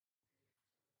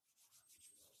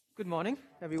Good morning,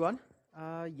 everyone.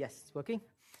 Yes, it's working.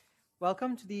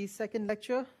 Welcome to the second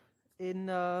lecture in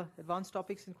Advanced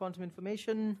Topics in Quantum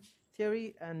Information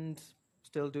Theory, and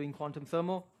still doing quantum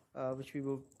thermo, which we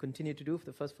will continue to do for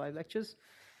the first 5 lectures.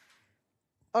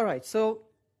 All right, so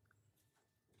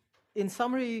in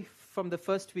summary from the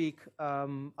first week,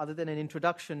 other than an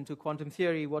introduction to quantum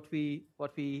theory, what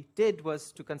we did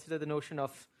was to consider the notion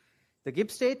of the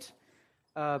Gibbs state,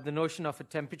 the notion of a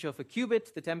temperature of a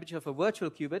qubit, the temperature of a virtual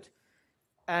qubit.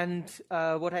 And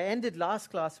what I ended last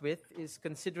class with is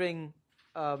considering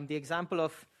the example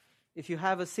of if you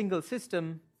have a single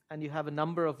system and you have a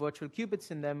number of virtual qubits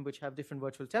in them which have different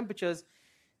virtual temperatures,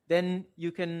 then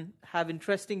you can have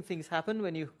interesting things happen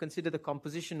when you consider the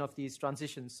composition of these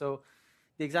transitions. So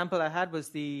the example I had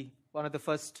was one of the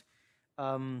first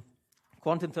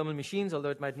quantum thermal machines, although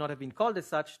it might not have been called as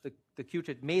such, the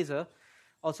qutrit maser.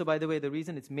 Also, by the way, the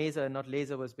reason it's maser and not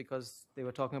laser was because they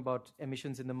were talking about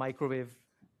emissions in the microwave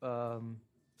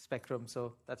spectrum,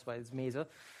 so that's why it's maser.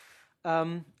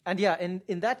 And yeah,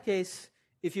 in that case,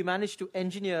 if you manage to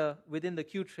engineer within the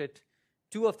qutrit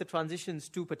 2 of the transitions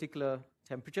to particular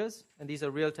temperatures, and these are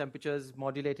real temperatures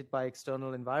modulated by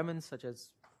external environments such as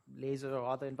laser or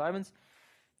other environments,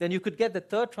 then you could get the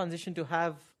third transition to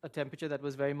have a temperature that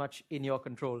was very much in your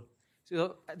control.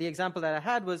 So the example that I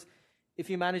had was if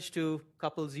you manage to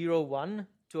couple 0, 1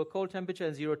 to a cold temperature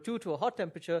and 0, 2 to a hot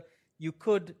temperature, you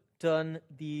could turn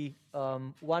the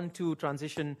 1, 2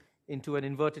 transition into an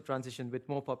inverted transition with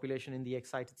more population in the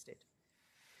excited state.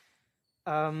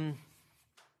 Right.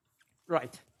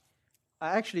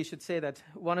 I actually should say that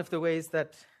one of the ways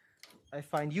that I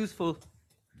find useful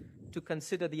to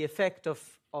consider the effect of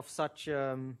such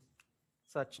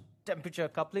temperature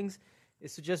couplings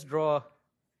is to just draw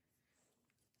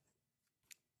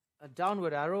a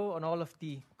downward arrow on all of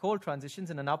the cold transitions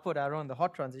and an upward arrow on the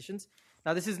hot transitions.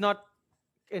 Now, this is not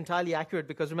entirely accurate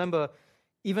because remember,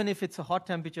 even if it's a hot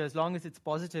temperature, as long as it's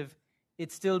positive,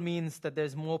 it still means that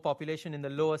there's more population in the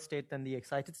lower state than the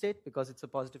excited state because it's a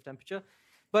positive temperature.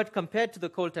 But compared to the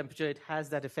cold temperature, it has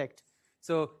that effect.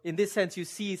 So in this sense, you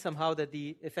see somehow that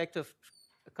the effect of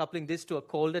coupling this to a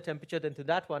colder temperature than to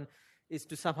that one is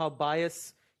to somehow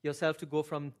bias yourself to go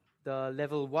from the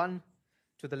level 1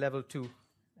 to the level 2.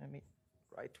 Let me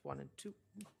write 1 and 2.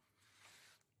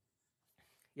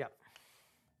 Yeah.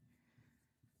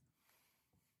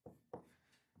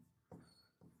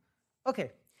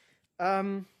 Okay.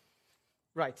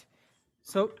 Right.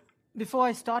 So before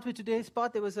I start with today's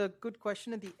part, there was a good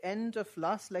question at the end of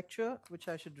last lecture, which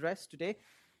I should address today.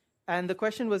 And the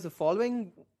question was the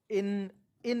following. In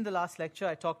the last lecture,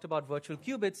 I talked about virtual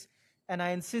qubits, and I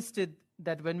insisted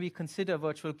that when we consider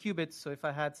virtual qubits, so if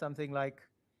I had something like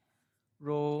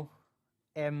rho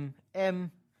m and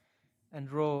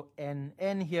rho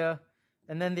n here,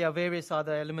 and then there are various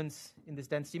other elements in this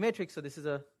density matrix, so this is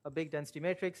a big density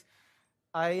matrix.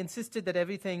 I insisted that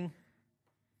everything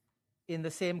in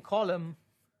the same column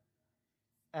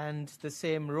and the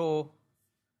same row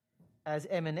as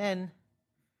m and n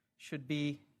should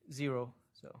be 0.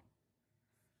 So,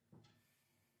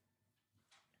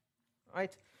 all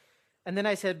right. And then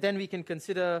I said, then we can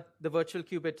consider the virtual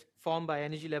qubit formed by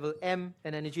energy level m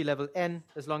and energy level n,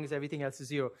 as long as everything else is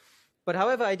 0. But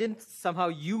however, I didn't somehow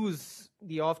use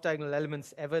the off-diagonal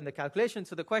elements ever in the calculation.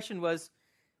 So the question was,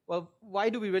 well, why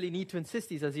do we really need to insist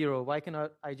these are 0? Why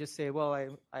cannot I just say, well,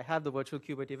 I have the virtual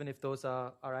qubit, even if those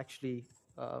are actually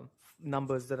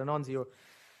numbers that are non-zero?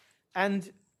 And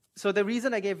so the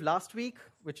reason I gave last week,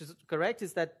 which is correct,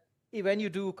 is that when you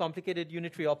do complicated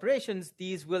unitary operations,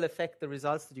 these will affect the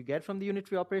results that you get from the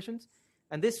unitary operations.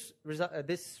 And this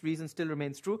reason still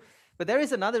remains true. But there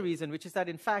is another reason, which is that,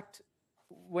 in fact,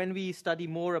 when we study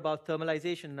more about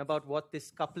thermalization and about what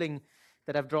this coupling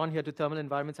that I've drawn here to thermal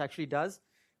environments actually does,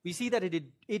 we see that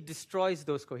it destroys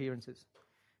those coherences.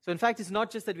 So in fact, it's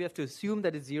not just that we have to assume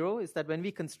that it's 0, it's that when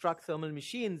we construct thermal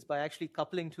machines by actually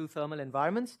coupling two thermal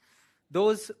environments,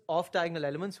 those off-diagonal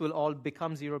elements will all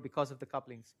become 0 because of the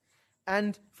couplings.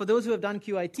 And for those who have done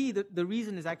QIT, the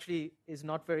reason is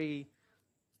not very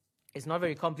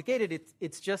complicated.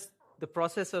 It's just the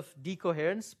process of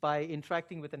decoherence by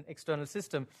interacting with an external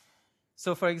system.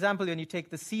 So for example, when you take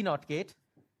the C0 gate,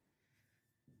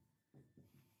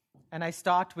 and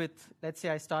let's say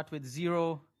I start with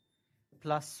 0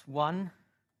 plus 1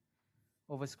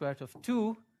 over square root of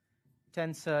 2,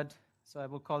 tensored, so I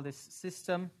will call this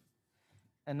system,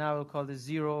 and now I will call this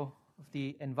 0 of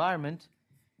the environment.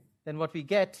 Then what we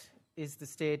get is the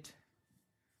state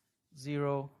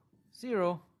 0,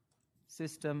 0,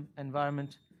 system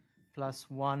environment plus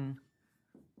 1,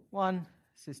 1,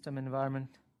 system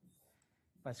environment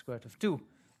by square root of 2.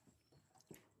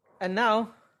 And now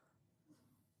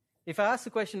if I ask the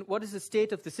question, what is the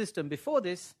state of the system before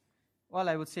this? Well,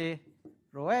 I would say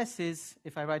rho s is,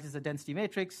 if I write as a density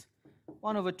matrix,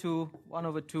 1 over 2, 1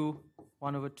 over 2,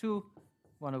 1 over 2,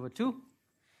 1 over 2.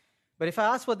 But if I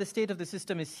ask what the state of the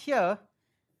system is here,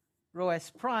 rho s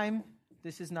prime,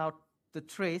 this is now the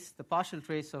trace, the partial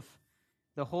trace of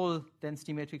the whole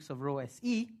density matrix of rho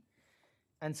se.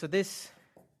 And so this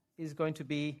is going to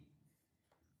be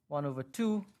 1 over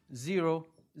 2, 0,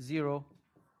 0,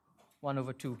 1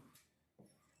 over 2.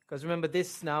 Because remember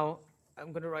this now,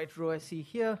 I'm going to write rho se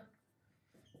here.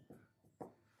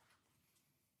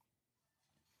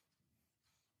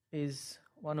 Is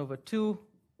 1 over 2,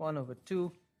 1 over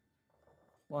 2,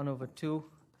 1 over 2,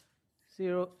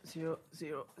 0, 0,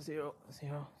 0, 0,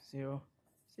 0, 0,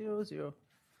 0, 0,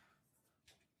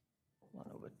 1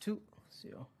 over 2,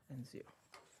 0, and 0.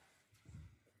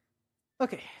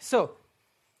 Okay, so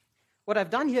what I've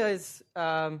done here is,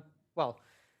 well,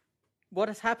 what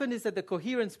has happened is that the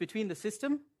coherence between the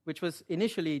system, which was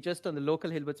initially just on the local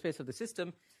Hilbert space of the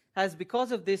system, has,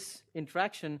 because of this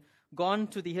interaction, gone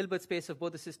to the Hilbert space of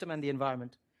both the system and the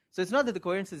environment. So it's not that the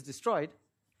coherence is destroyed,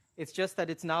 it's just that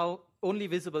it's now only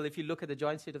visible if you look at the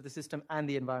joint state of the system and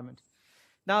the environment.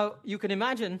 Now, you can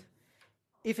imagine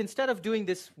if instead of doing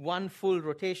this one full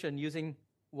rotation using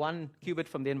one qubit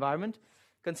from the environment,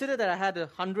 consider that I had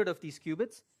 100 of these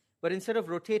qubits, but instead of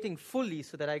rotating fully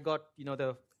so that I got,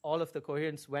 all of the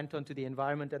coherence went onto the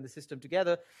environment and the system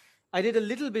together, I did a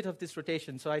little bit of this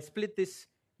rotation. So I split this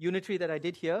unitary that I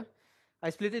did here. I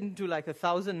split it into like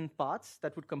 1,000 parts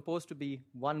that would compose to be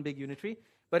one big unitary.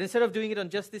 But instead of doing it on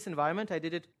just this environment, I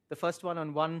did it, the first one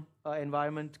on one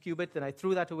environment qubit, then I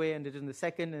threw that away and did it in the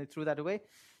second, and I threw that away.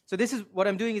 So this is what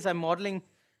I'm doing is I'm modeling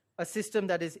a system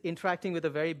that is interacting with a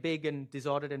very big and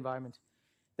disordered environment.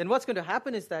 Then what's going to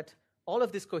happen is that all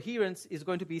of this coherence is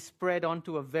going to be spread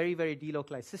onto a very, very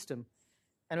delocalized system.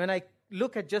 And when I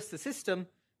look at just the system,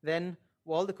 then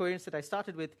all the coherence that I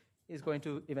started with is going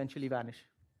to eventually vanish.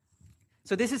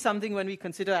 So this is something when we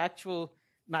consider actual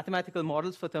mathematical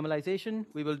models for thermalization,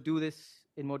 we will do this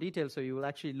in more detail. So you will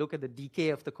actually look at the decay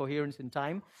of the coherence in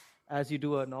time as you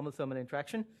do a normal thermal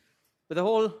interaction. But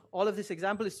all of this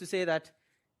example is to say that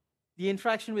the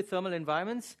interaction with thermal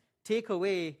environments take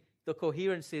away the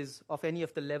coherences of any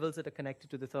of the levels that are connected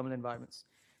to the thermal environments.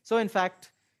 So in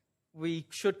fact, we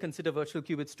should consider virtual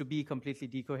qubits to be completely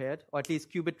decoherent, or at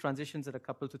least qubit transitions that are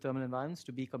coupled to thermal environments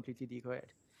to be completely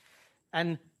decoherent.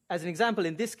 And as an example,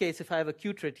 in this case, if I have a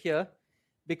qutrit here,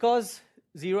 because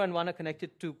 0 and 1 are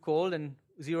connected to cold and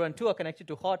 0 and 2 are connected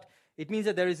to hot, it means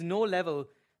that there is no level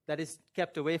that is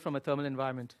kept away from a thermal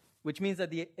environment, which means that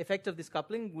the effect of this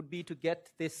coupling would be to get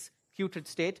this qutrit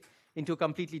state into a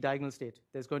completely diagonal state.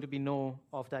 There's going to be no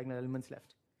off-diagonal elements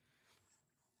left.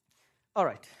 All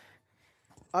right.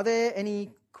 Are there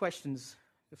any questions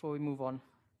before we move on?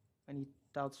 Any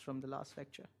doubts from the last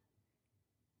lecture?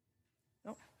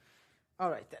 No? All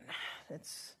right, then.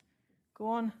 Let's go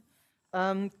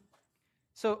on.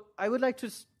 So I would like to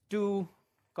do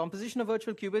composition of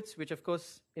virtual qubits, which, of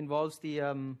course, involves the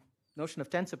notion of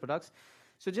tensor products.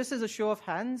 So just as a show of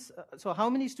hands, so how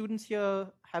many students here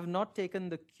have not taken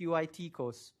the QIT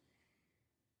course?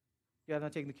 You have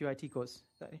not taken the QIT course.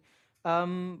 Sorry.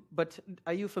 But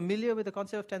are you familiar with the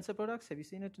concept of tensor products? Have you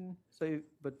seen it?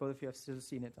 But both of you have still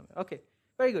seen it. Okay,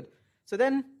 very good. So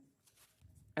then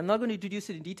I'm not going to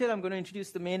introduce it in detail. I'm going to introduce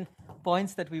the main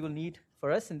points that we will need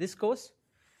for us in this course.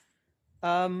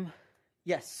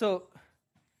 Yes, so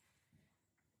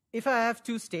if I have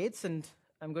two states, and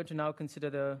I'm going to now consider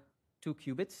the two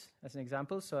qubits as an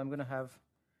example. So I'm going to have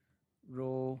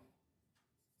rho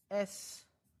s,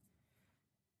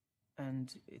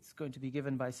 and it's going to be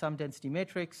given by some density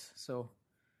matrix. So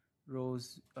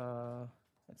rows,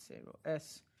 let's say rho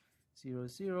s 0,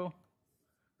 0,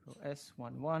 rho s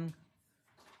 1, 1,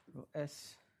 rho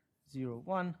s 0,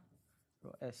 1,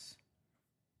 rho s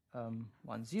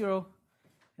 1, 0,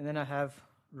 and then I have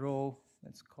rho,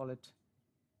 let's call it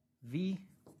v,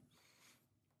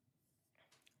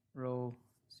 rho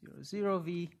 0, 0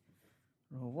 v,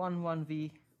 rho 1, 1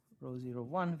 v, rho 0,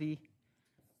 1 v,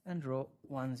 and rho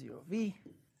 1, 0 v.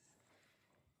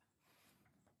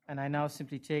 And I now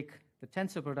simply take the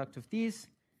tensor product of these.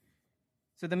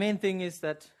 So the main thing is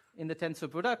that in the tensor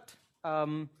product,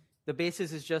 the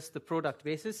basis is just the product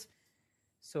basis.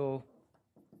 So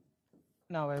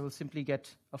now I will simply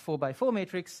get a 4 by 4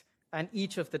 matrix, and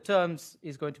each of the terms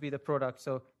is going to be the product.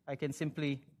 So I can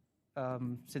simply,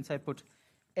 since I put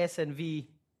S and V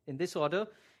in this order,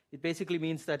 it basically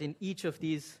means that in each of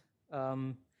these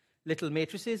little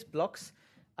matrices, blocks,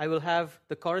 I will have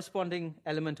the corresponding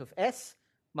element of S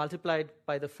multiplied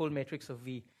by the full matrix of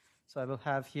V. So I will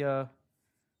have here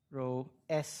rho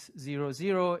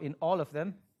S00 in all of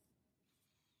them.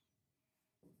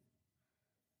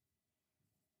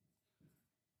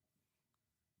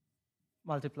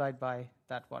 Multiplied by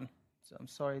that one. So I'm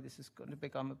sorry, this is going to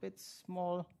become a bit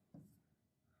small.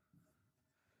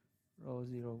 Rho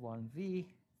 01V,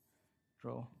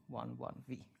 rho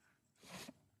 11V.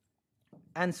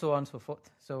 And so on and so forth.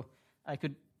 So I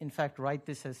could, in fact, write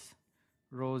this as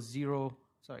rho 10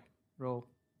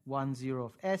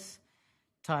 of S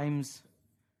times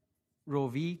rho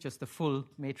V, just the full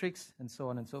matrix, and so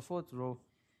on and so forth. Rho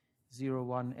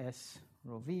 01S,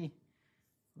 rho V,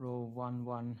 rho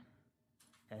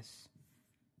 11S,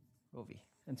 rho V,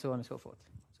 and so on and so forth.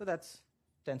 So that's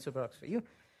tensor products for you.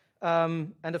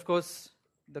 And of course,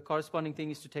 the corresponding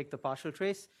thing is to take the partial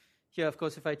trace. Here, of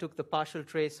course, if I took the partial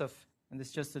trace of, and this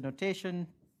is just the notation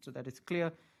so that it's clear,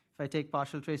 if I take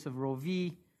partial trace of rho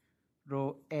V,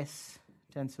 rho S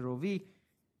tensor rho V,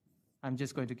 I'm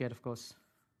just going to get, of course,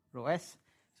 rho S.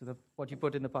 So what you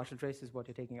put in the partial trace is what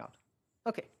you're taking out.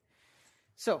 Okay,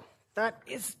 so that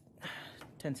is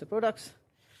tensor products.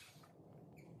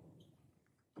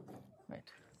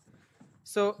 Right.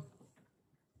 So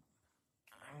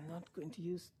I'm not going to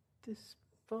use this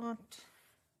part.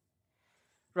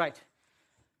 Right.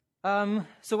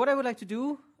 So what I would like to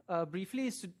do briefly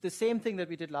is the same thing that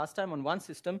we did last time on one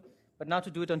system, but now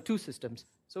to do it on two systems.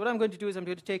 So what I'm going to do is I'm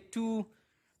going to take two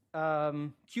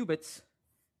qubits.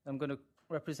 I'm going to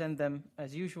represent them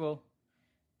as usual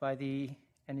by the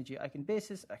energy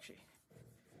eigenbasis. Actually,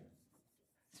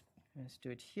 let's do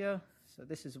it here. So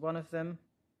this is one of them,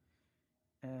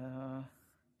 and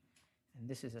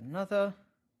this is another.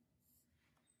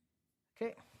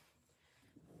 Okay,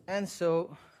 and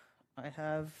so I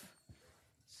have,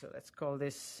 so let's call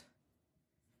this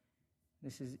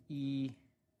is EA,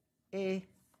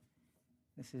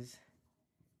 this is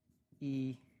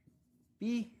EB,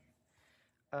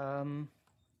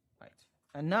 right.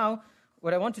 And now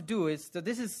what I want to do is, so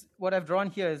this is what I've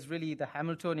drawn here is really the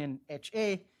Hamiltonian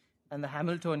HA and the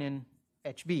Hamiltonian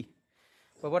HB.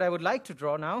 But what I would like to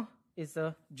draw now is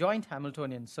the joint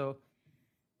Hamiltonian. So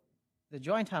the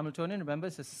joint Hamiltonian, remember,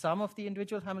 is the sum of the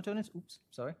individual Hamiltonians. Oops,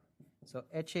 sorry. So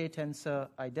HA tensor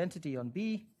identity on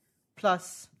B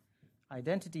plus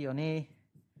identity on A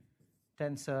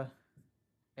tensor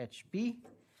HB.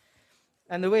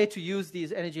 And the way to use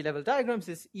these energy level diagrams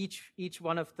is each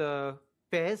one of the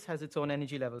pairs has its own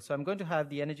energy level. So I'm going to have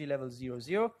the energy level 0,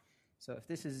 0. So if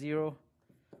this is 0,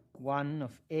 1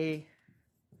 of A,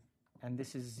 and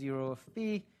this is 0 of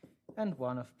B, and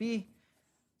 1 of B,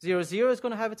 0, 0 is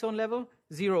going to have its own level.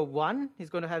 0, 1 is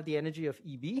going to have the energy of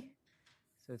EB.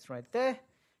 So it's right there.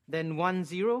 Then 1,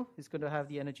 0 is going to have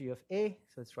the energy of A.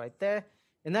 So it's right there.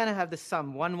 And then I have the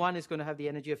sum. 1, 1 is going to have the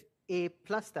energy of A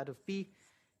plus that of B.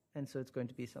 And so it's going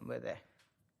to be somewhere there.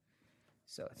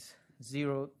 So it's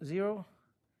 0, 0,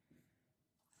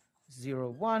 0,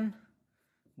 1,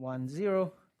 1,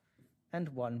 0, and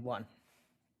 1, 1.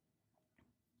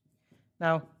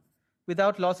 Now,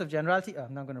 without loss of generality,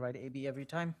 I'm not going to write AB every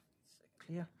time. Is that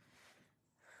clear?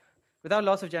 Without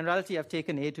loss of generality, I've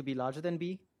taken A to be larger than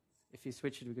B. If you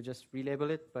switch it, we could just relabel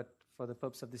it. But for the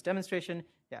purpose of this demonstration,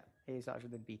 yeah, A is larger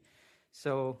than B.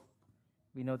 So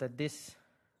we know that this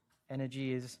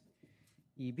energy is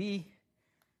EB,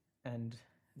 and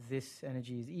this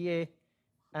energy is EA,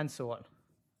 and so on.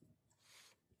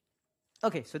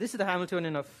 Okay, so this is the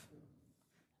Hamiltonian of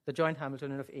the joint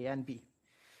Hamiltonian of A and B.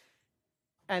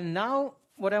 And now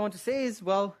what I want to say is,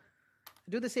 well,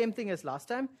 do the same thing as last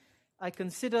time. I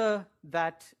consider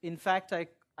that, in fact, I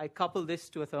couple this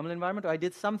to a thermal environment, or I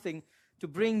did something to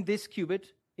bring this qubit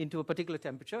into a particular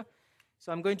temperature.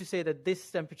 So I'm going to say that this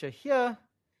temperature here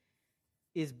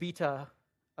is beta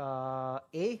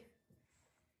A,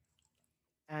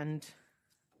 and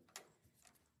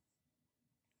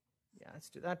yeah, let's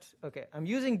do that. Okay, I'm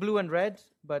using blue and red,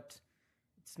 but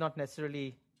it's not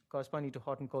necessarily corresponding to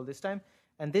hot and cold this time.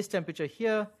 And this temperature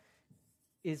here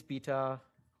is beta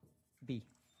B.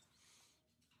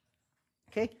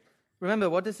 Okay, remember,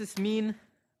 what does this mean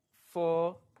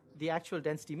for the actual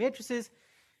density matrices?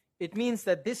 It means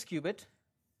that this qubit,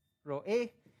 rho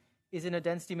A, is in a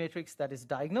density matrix that is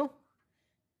diagonal,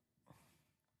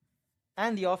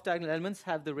 and the off-diagonal elements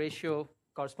have the ratio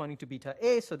corresponding to beta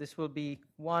A, so this will be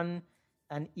 1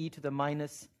 and e to the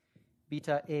minus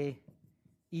beta A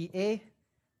EA,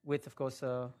 with, of course,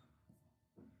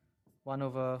 1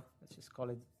 over, let's just call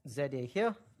it ZA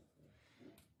here,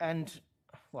 and,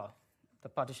 well, the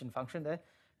partition function there,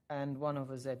 and 1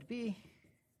 over ZB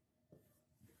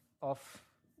of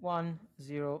 1,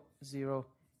 0, 0,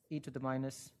 e to the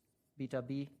minus beta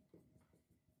B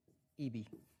EB.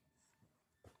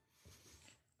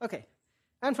 Okay,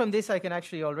 and from this I can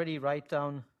actually already write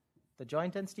down the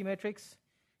joint density matrix.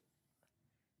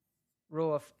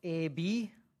 Rho of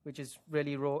AB, which is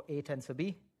really rho A tensor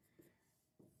B,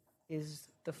 is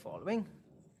the following.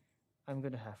 I'm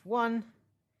going to have 1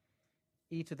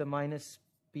 e to the minus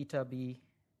beta B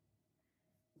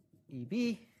EB,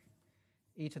 e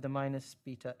to the minus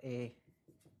beta A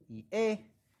EA,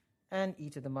 and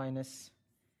e to the minus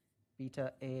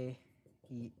beta A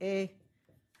EA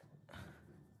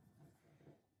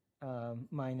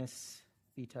minus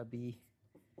beta B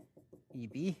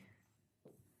EB,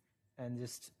 and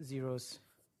just zeros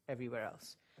everywhere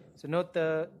else. So note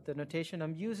the notation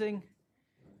I'm using.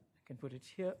 I can put it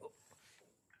here.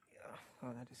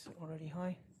 Oh, that is already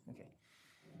high. Okay.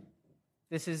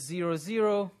 This is 0,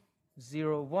 0,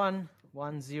 0, 1,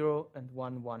 1, 0, and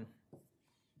 1, 1.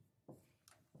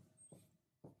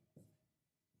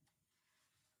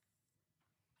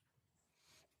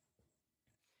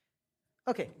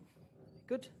 Okay,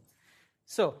 good.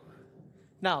 So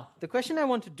now the question I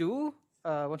want to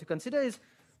consider is,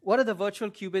 what are the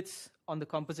virtual qubits on the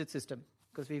composite system?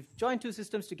 Because we've joined two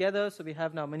systems together, so we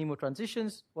have now many more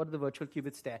transitions. What are the virtual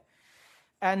qubits there?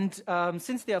 And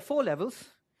since there are 4 levels,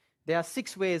 there are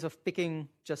 6 ways of picking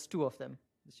just 2 of them.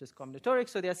 It's just combinatoric,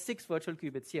 so there are 6 virtual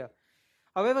qubits here.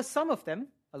 However, some of them,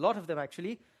 a lot of them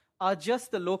actually, are just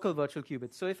the local virtual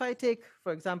qubits. So if I take,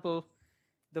 for example,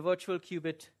 the virtual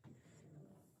qubit,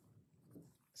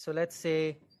 so let's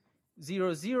say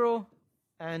 0, 0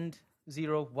 and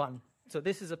 0, 1. So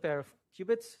this is a pair of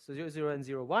qubits, so 0, 0 and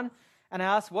 0, 1. And I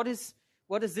ask, what does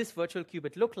this virtual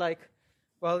qubit look like?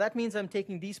 Well, that means I'm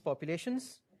taking these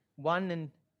populations, 1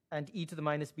 and e to the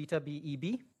minus beta B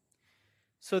EB.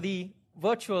 So the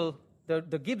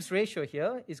Gibbs ratio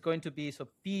here is going to be, so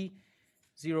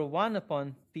P01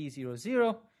 upon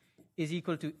P00 is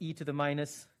equal to e to the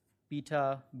minus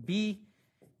beta B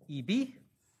EB,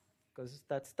 because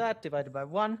that's that divided by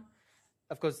 1.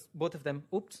 Of course, both of them,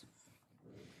 oops.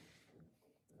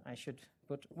 I should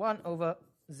put 1 over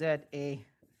ZA,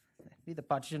 be the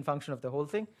partition function of the whole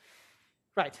thing.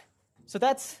 Right, so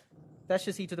that's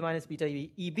just e to the minus beta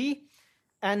EB.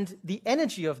 And the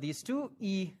energy of these two,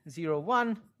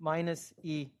 E01 minus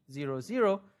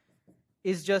E00,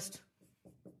 is just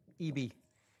EB,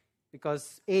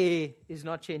 because A is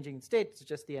not changing in state, it's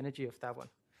just the energy of that one.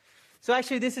 So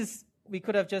actually we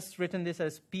could have just written this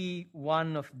as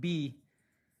P1 of B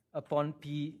upon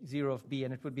P0 of B,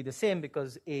 and it would be the same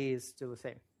because A is still the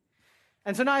same.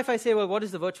 And so now if I say, well, what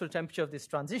is the virtual temperature of this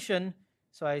transition?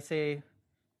 So I say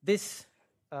this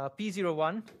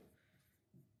P01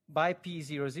 by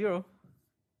P00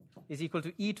 is equal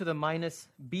to e to the minus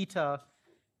beta,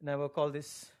 and I will call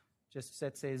this just,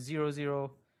 let's say,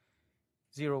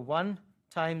 0001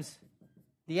 times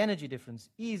the energy difference,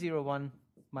 E01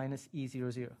 minus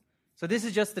E00. So this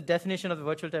is just the definition of the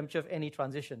virtual temperature of any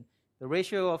transition. The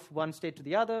ratio of one state to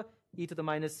the other, e to the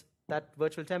minus that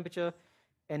virtual temperature,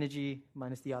 energy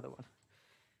minus the other one.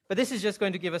 But this is just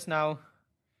going to give us now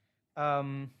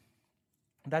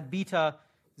that beta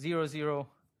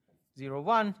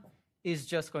 0001 is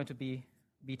just going to be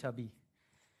beta B.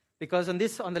 Because on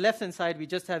the left-hand side, we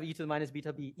just have e to the minus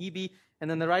beta B EB,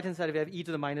 and on the right-hand side, we have e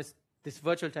to the minus this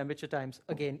virtual temperature times,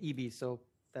 again, EB. So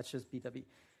that's just beta B,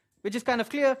 which is kind of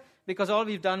clear because all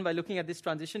we've done by looking at this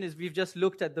transition is we've just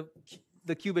looked at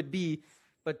the qubit B,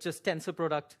 but just tensor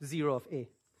product 0 of A.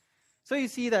 So you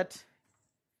see that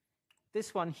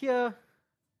this one here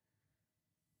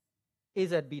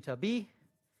is at beta B.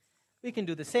 We can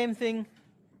do the same thing.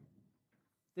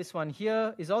 This one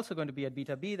here is also going to be at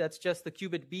beta B. That's just the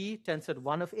qubit B tensored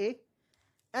 1 of A.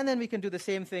 And then we can do the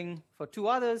same thing for 2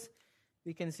 others.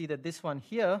 We can see that this one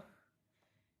here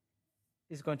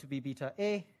is going to be beta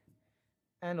A,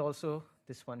 and also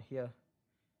this one here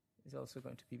is also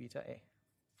going to be beta A.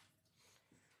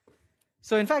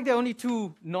 So in fact, there are only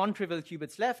 2 non-trivial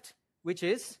qubits left, which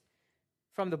is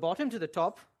from the bottom to the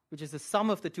top, which is the sum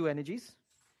of the 2 energies,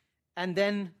 and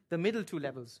then the middle 2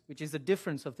 levels, which is the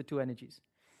difference of the 2 energies.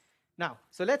 Now,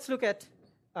 so let's look at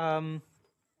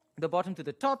the bottom to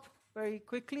the top very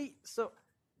quickly. So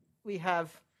we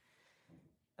have,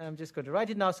 I'm just going to write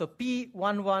it now, so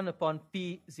P11 upon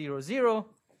P00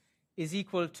 is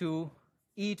equal to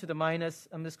e to the minus,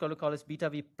 I'm just going to call this beta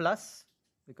B plus,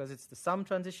 because it's the sum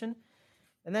transition.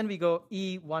 And then we go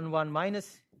E11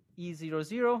 minus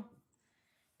E00.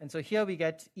 And so here we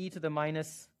get e to the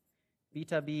minus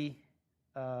beta B,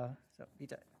 so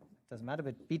beta, doesn't matter,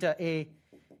 but beta A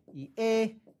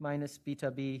EA minus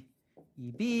beta B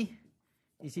EB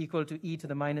is equal to e to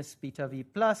the minus beta V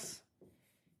plus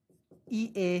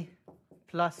EA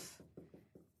plus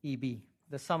EB,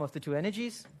 the sum of the 2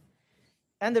 energies.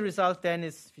 And the result then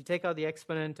is, if you take out the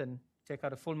exponent and take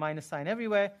out a full minus sign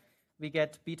everywhere, we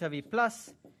get beta V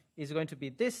plus is going to be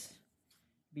this,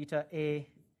 beta A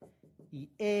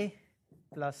EA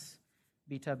plus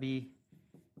beta B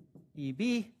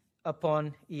EB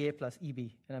upon EA plus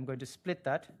EB. And I'm going to split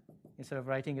that instead of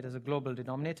writing it as a global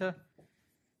denominator.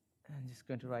 I'm just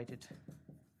going to write it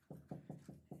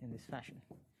in this fashion.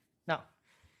 Now,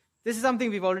 this is something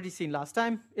we've already seen last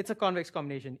time. It's a convex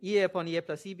combination. EA upon EA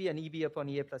plus EB and EB upon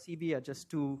EA plus EB are just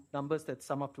two numbers that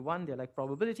sum up to 1. They're like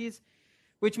probabilities,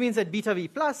 which means that beta V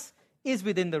plus is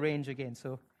within the range again.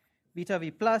 So beta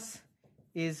V plus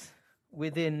is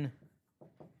within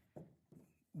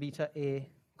beta A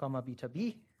comma beta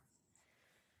B.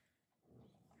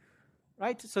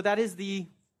 Right? So that is the,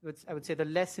 I would say, the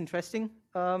less interesting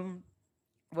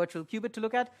virtual qubit to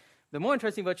look at. The more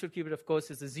interesting virtual qubit, of course,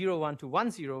 is the 0, 1 to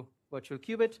 1, 0 virtual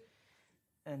qubit.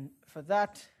 And for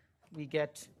that, we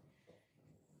get,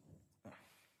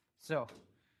 so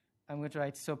I'm going to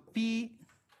write, so P,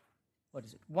 what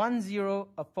is it, 1, 0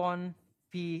 upon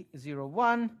P 0,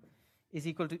 1 is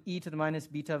equal to e to the minus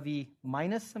beta V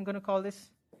minus, I'm going to call this,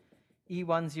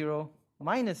 E1, 0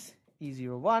 minus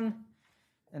E0, 1.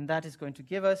 And that is going to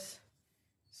give us,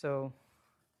 so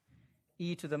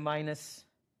e to the minus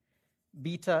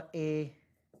beta A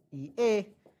EA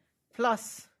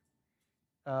plus,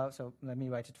 so let me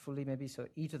write it fully maybe, so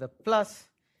e to the plus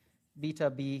beta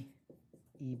B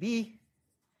EB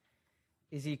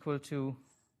is equal to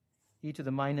e to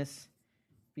the minus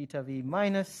beta V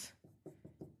minus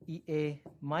EA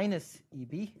minus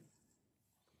EB,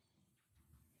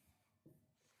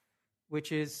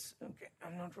 which is, okay,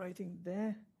 I'm not writing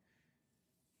there,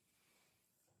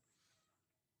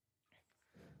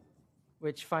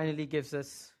 which finally gives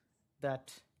us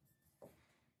that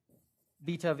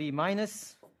beta V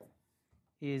minus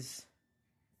is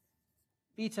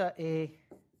beta A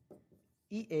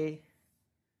EA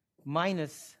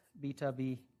minus beta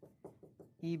B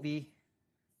EB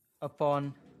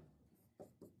upon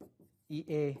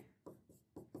EA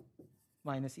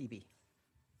minus EB.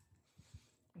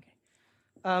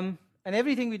 And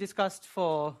everything we discussed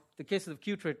for the case of the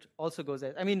qutrit also goes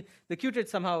there. I mean, the qutrit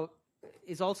somehow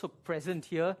is also present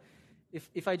here.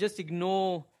 If I just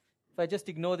ignore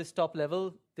this top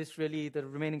level, this really, the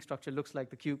remaining structure looks like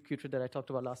the qutrit that I talked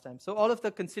about last time. So all of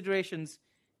the considerations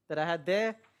that I had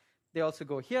there, they also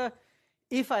go here.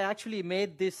 If I actually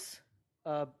made this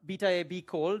beta A be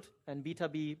cold and beta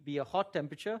B be a hot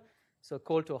temperature, so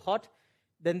cold to a hot,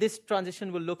 then this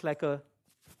transition will look like a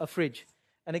fridge.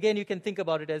 And again, you can think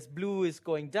about it as blue is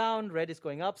going down, red is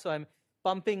going up. So I'm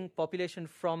pumping population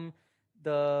from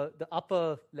the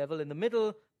upper level in the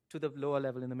middle to the lower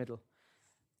level in the middle.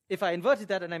 If I inverted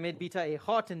that and I made beta A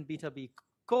hot and beta B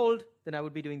cold, then I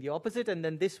would be doing the opposite. And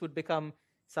then this would become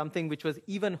something which was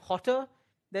even hotter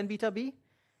than beta B.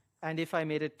 And if I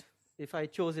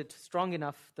chose it strong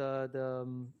enough, the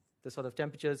sort of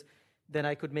temperatures, then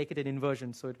I could make it an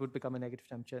inversion. So it would become a negative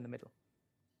temperature in the middle.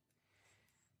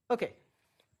 Okay.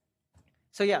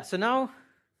 So yeah, so now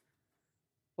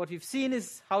what we've seen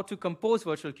is how to compose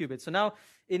virtual qubits. So now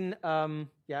in,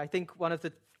 I think one of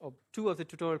the, or two of the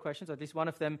tutorial questions, or at least one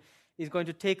of them, is going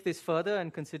to take this further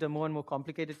and consider more and more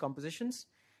complicated compositions.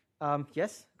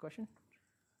 Yes, question?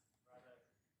 Rather,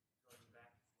 going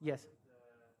back, yes. The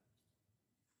Hamiltonian of the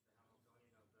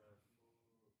full 4-qubit system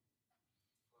be HA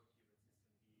tensor identity of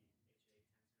B plus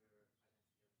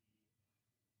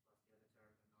the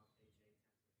other term and not HA tensor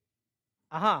HB?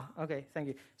 Aha, okay, thank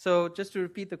you. So just to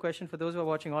repeat the question for those who are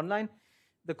watching online,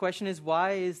 the question is,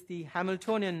 why is the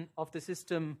Hamiltonian of the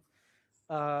system,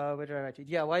 where did I write it?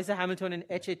 Yeah, why is the Hamiltonian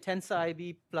HA tensor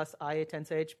IB plus IA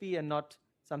tensor HB and not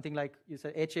something like you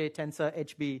said HA tensor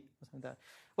HB or something like that?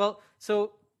 Well,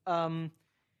 so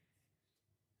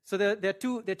there are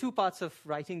two parts of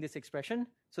writing this expression.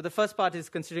 So the first part is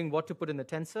considering what to put in the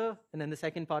tensor, and then the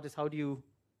second part is how do you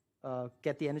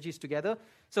get the energies together.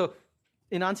 So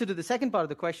in answer to the second part of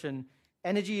the question,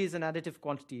 energy is an additive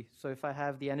quantity. So if I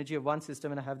have the energy of one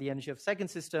system and I have the energy of a second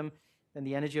system, then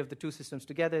the energy of the two systems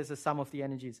together is the sum of the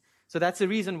energies. So that's the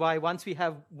reason why once we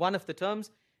have one of the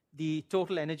terms, the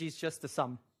total energy is just the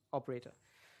sum operator.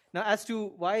 Now, as to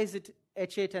why is it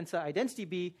HA tensor identity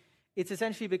B, it's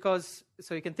essentially because,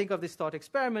 so you can think of this thought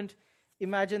experiment.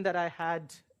 Imagine that I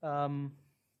had,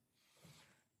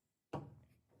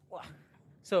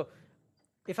 so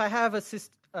if I have a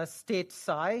state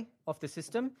psi of the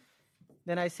system,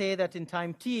 then I say that in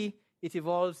time t, it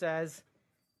evolves as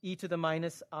e to the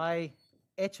minus I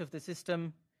h of the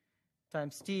system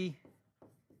times t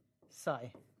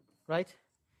psi, right?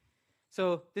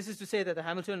 So this is to say that the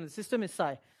Hamiltonian of the system is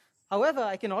psi. However,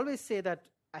 I can always say that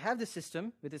I have this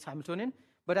system with this Hamiltonian,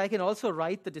 but I can also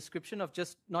write the description of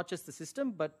not just the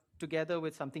system, but together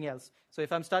with something else. So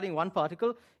if I'm studying one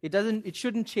particle, it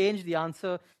shouldn't change the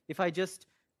answer if I just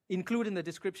include in the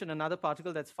description another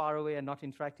particle that's far away and not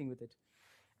interacting with it.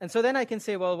 And so then I can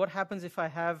say, well, what happens if I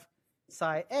have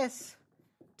psi s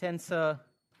tensor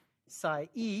psi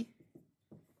e,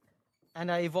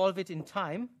 and I evolve it in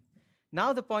time?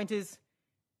 Now the point is,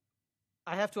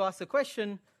 I have to ask the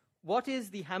question, what is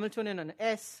the Hamiltonian on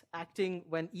S acting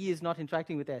when E is not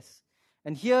interacting with S?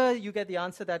 And here you get the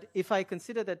answer that if I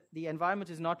consider that the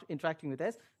environment is not interacting with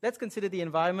S, let's consider the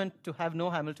environment to have no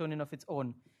Hamiltonian of its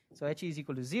own. So HE is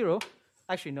equal to 0.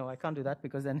 Actually, no, I can't do that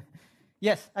because then,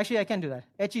 yes, actually I can do that.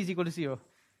 HE is equal to 0.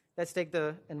 Let's take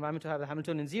the environment to have the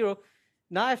Hamiltonian 0.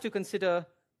 Now I have to consider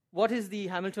what is the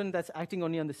Hamiltonian that's acting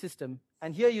only on the system.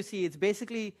 And here you see it's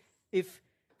basically if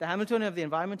the Hamiltonian of the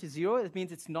environment is 0, it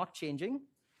means it's not changing.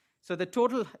 So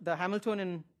the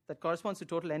Hamiltonian that corresponds to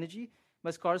total energy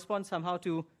must correspond somehow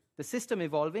to the system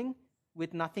evolving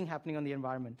with nothing happening on the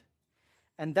environment.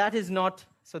 And that is not,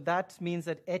 so that means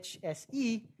that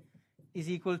HSE is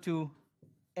equal to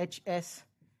HS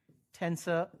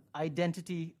tensor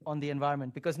identity on the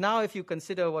environment. Because now if you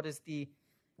consider what is the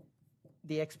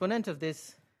exponent of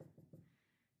this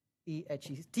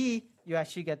EHT, you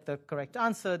actually get the correct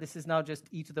answer. This is now just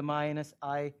e to the minus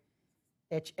I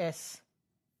HS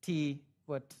T,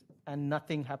 and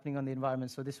nothing happening on the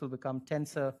environment. So this will become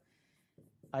tensor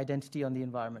identity on the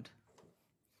environment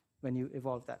when you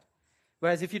evolve that.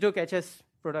 Whereas if you took HS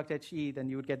product HE, then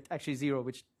you would get actually 0,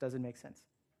 which doesn't make sense.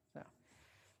 So,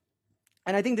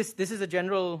 and I think this is a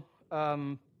general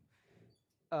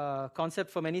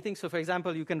concept for many things. So for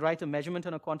example, you can write a measurement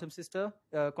on a quantum system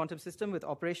with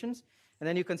operations, and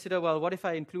then you consider, well, what if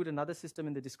I include another system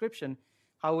in the description?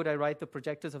 How would I write the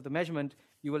projectors of the measurement?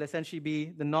 You will essentially be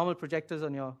the normal projectors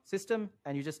on your system,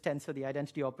 and you just tensor the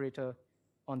identity operator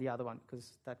on the other one,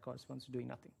 because that corresponds to doing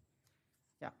nothing.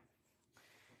 Yeah.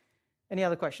 Any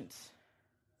other questions?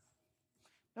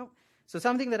 No? So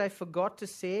something that I forgot to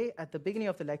say at the beginning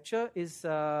of the lecture is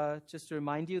just to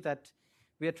remind you that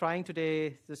we are trying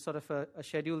today this sort of a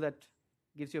schedule that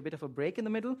gives you a bit of a break in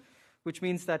the middle, which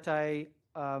means that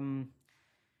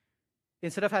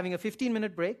instead of having a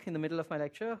 15-minute break in the middle of my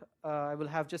lecture, I will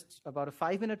have just about a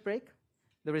 5-minute break,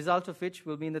 the result of which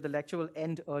will mean that the lecture will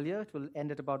end earlier. It will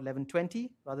end at about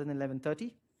 11:20 rather than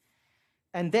 11:30.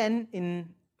 And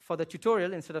then for the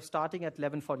tutorial, instead of starting at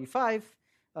 11:45,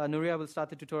 Nuriya will start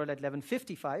the tutorial at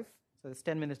 11:55, so it's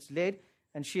 10 minutes delayed,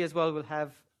 and she as well will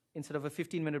have, instead of a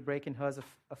 15-minute break in hers,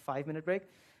 a 5-minute break.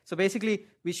 So basically,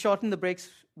 we shorten the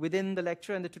breaks within the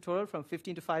lecture and the tutorial from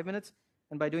 15 to 5 minutes,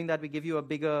 and by doing that, we give you a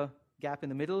bigger gap in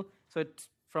the middle. So it's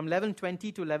from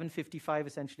 11:20 to 11:55,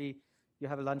 essentially, you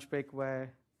have a lunch break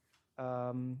where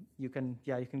you can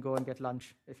go and get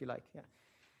lunch if you like. Yeah.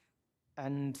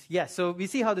 And yeah, so we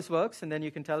see how this works, and then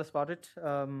you can tell us about it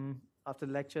after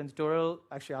the lecture and tutorial,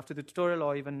 actually after the tutorial,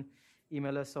 or even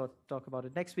email us or talk about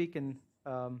it next week. And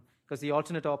because the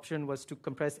alternate option was to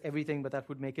compress everything, but that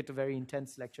would make it a very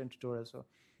intense lecture and tutorial, so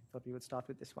I thought we would start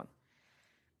with this one.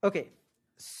 Okay,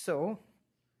 so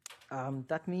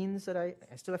that means that I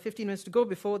still have 15 minutes to go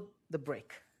before the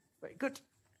break. Very good.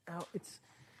 Now it's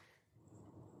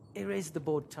erase the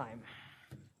board time.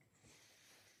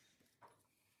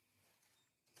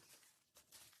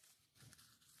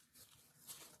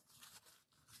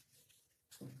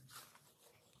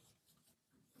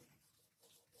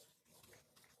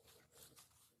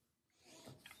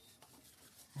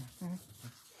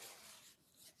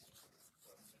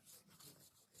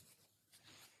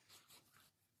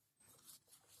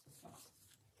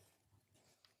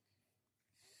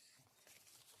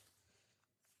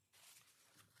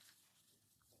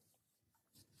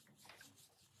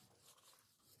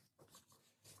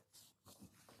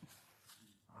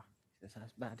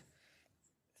 That's bad.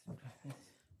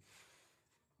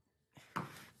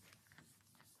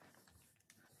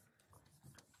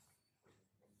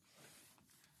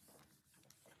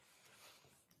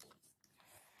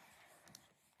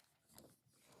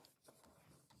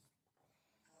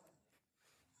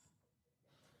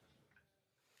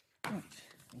 Right,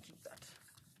 and keep that.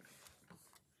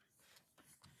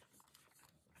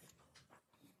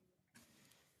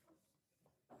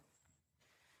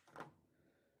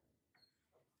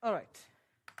 All right.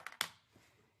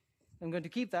 I'm going to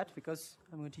keep that because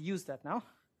I'm going to use that now.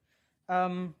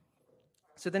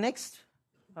 So the next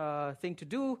thing to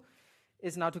do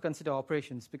is now to consider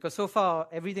operations, because so far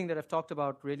everything that I've talked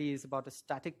about really is about the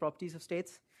static properties of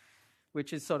states,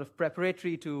 which is sort of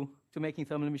preparatory to making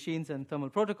thermal machines and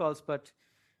thermal protocols. But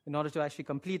in order to actually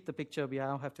complete the picture, we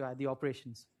now have to add the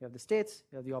operations. You have the states,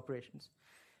 you have the operations.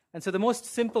 And so the most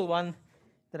simple one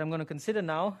that I'm going to consider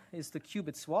now is the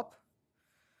qubit swap.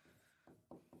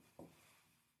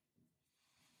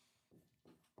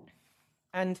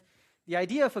 And the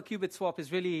idea for qubit swap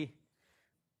is really,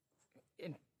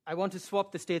 I want to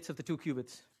swap the states of the two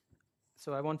qubits.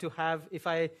 So I want to have, if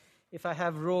I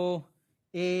have row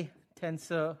A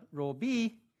tensor row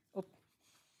B,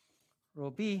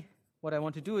 what I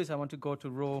want to do is I want to go to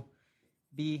row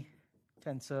B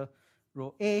tensor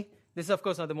row A. This is, of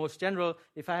course, not the most general.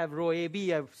 If I have row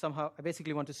AB, I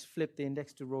basically want to flip the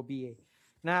index to row BA.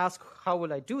 And I ask, how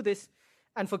will I do this?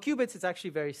 And for qubits, it's actually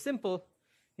very simple.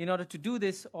 In order to do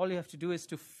this, all you have to do is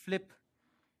to flip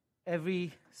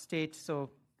every state. So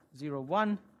 0,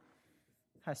 1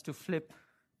 has to flip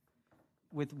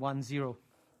with 1, 0.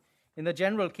 In the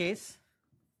general case,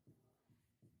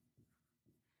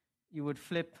 you would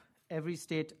flip every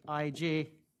state ij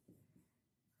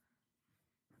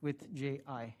with ji.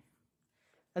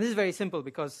 And this is very simple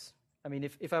because, I mean,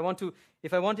 if I want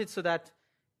it so that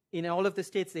in all of the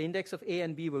states the index of A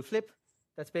and B will flip,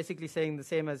 that's basically saying the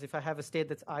same as if I have a state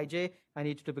that's ij, I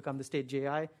need it to become the state ji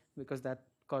because that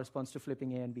corresponds to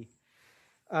flipping A and B.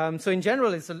 So in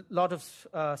general, it's a lot of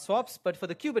swaps, but for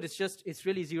the qubit, it's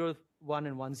really 0, 1,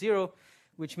 and 1, 0,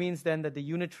 which means then that the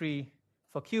unitary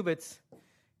for qubits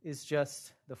is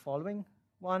just the following: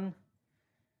 1,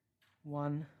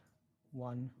 1,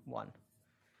 1, 1.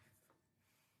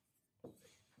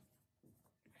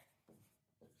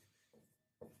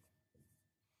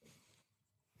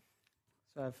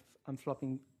 So I'm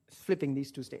flipping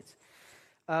these two states.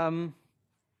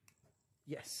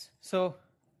 Yes. So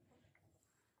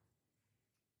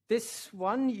this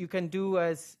one you can do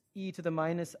as e to the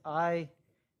minus I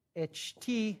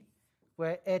ht,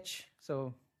 where h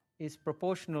is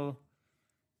proportional.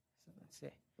 So let's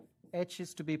say h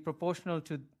is to be proportional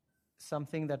to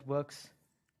something that works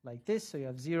like this. So you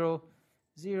have 0,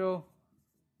 0.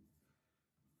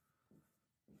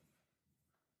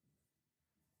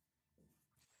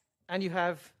 And you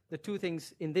have the two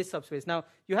things in this subspace. Now,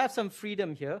 you have some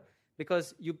freedom here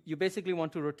because you basically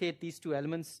want to rotate these two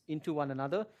elements into one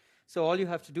another. So all you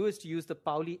have to do is to use the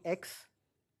Pauli X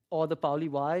or the Pauli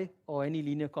Y or any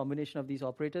linear combination of these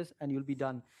operators, and you'll be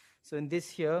done. So in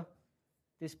this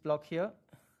block here,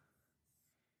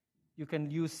 you can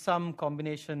use some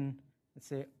combination, let's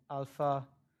say alpha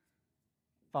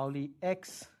Pauli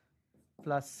X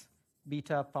plus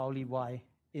beta Pauli Y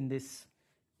in this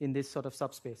sort of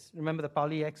subspace. Remember the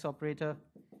Pauli X operator,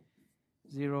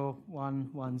 0, 1,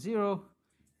 1, 0,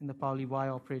 and the Pauli Y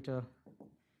operator,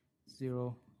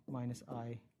 0, minus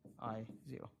I,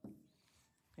 0.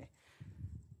 Okay.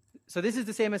 So this is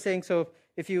the same as saying, so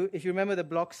if you remember the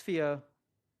block sphere,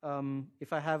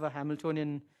 if I have a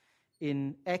Hamiltonian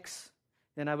in X,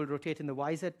 then I will rotate in the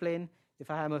YZ plane.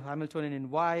 If I have a Hamiltonian in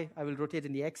Y, I will rotate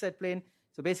in the XZ plane.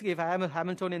 So basically, if I have a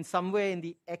Hamiltonian somewhere in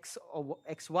the X or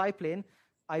XY plane,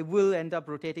 I will end up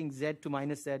rotating Z to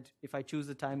minus Z if I choose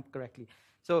the time correctly.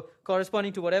 So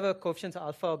corresponding to whatever coefficients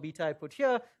alpha or beta I put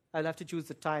here, I'll have to choose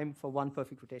the time for one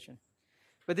perfect rotation.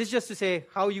 But this is just to say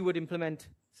how you would implement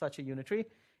such a unitary.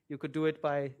 You could do it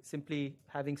by simply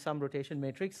having some rotation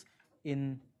matrix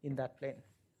in that plane.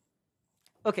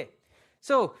 Okay,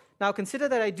 so now consider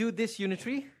that I do this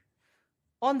unitary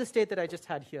on the state that I just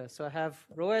had here. So I have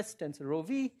rho S tensor rho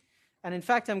V, and in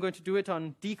fact I'm going to do it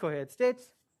on decoherent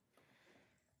states.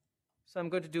 So I'm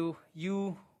going to do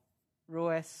U rho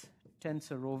S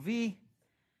tensor rho V,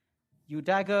 U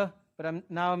dagger, but I'm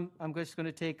just going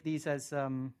to take these as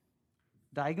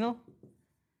diagonal.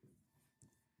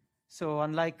 So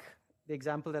unlike the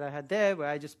example that I had there, where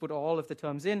I just put all of the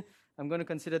terms in, I'm going to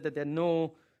consider that there are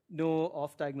no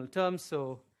off-diagonal terms.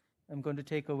 So I'm going to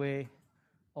take away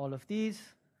all of these,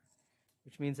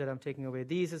 which means that I'm taking away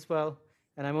these as well.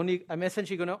 And I'm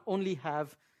essentially going to only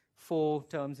have 4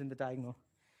 terms in the diagonal.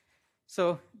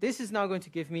 So this is now going to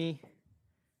give me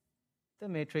the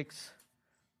matrix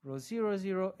rho 0,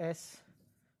 0, S,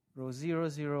 rho 0,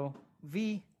 0,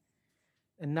 V.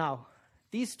 And now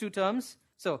these two terms,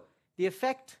 so the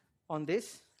effect on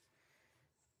this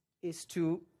is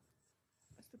to,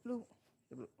 what's the blue?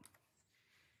 The blue.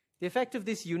 The effect of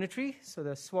this unitary, so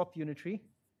the swap unitary,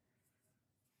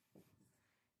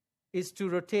 is to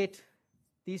rotate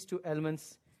these two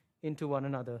elements into one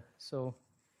another. So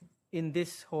in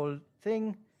this whole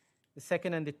thing, the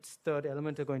second and the third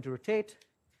element are going to rotate.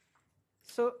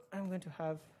 So I'm going to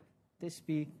have this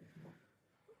be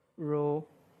rho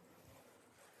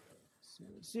 0,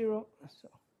 0. So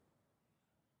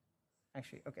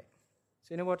actually, okay.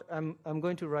 So you know what? I'm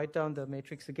going to write down the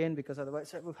matrix again because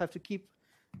otherwise I will have to keep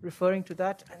referring to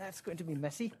that, and that's going to be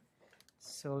messy.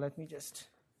 So let me just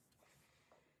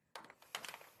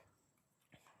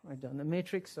write down the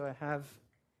matrix. So I have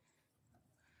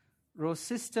rho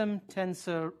system,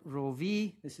 tensor, rho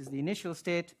v. This is the initial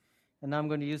state. And now I'm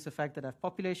going to use the fact that I have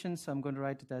populations. So I'm going to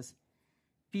write it as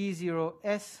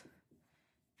P0S,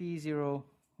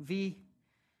 P0V,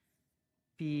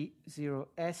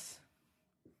 P0S,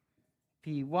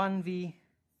 P1V,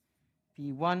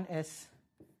 P1S,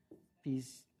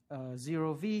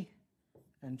 P0V,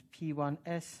 and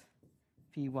P1S,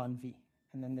 P1V.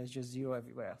 And then there's just 0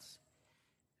 everywhere else.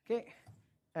 Okay?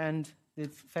 And the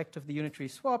effect of the unitary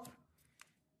swap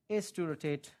is to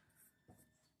rotate,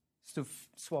 to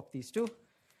swap these two.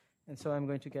 And so I'm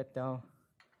going to get now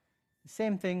the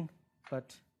same thing,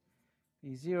 but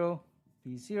P0,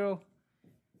 P0,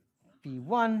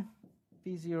 P1,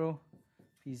 P0,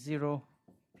 P0,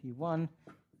 P1,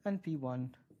 and P1,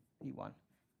 P1.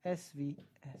 SV,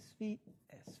 SV,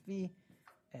 SV,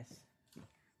 SV.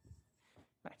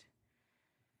 Right.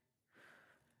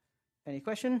 Any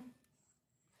question?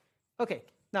 Okay.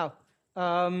 Now,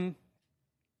 the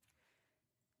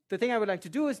thing I would like to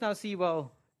do is now see,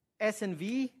 well, S and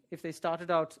V, if they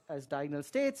started out as diagonal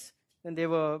states, then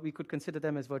we could consider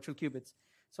them as virtual qubits.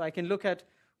 So I can look at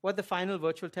what the final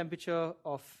virtual temperature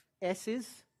of S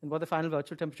is and what the final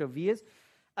virtual temperature of V is.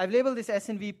 I've labeled this S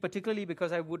and V particularly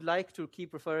because I would like to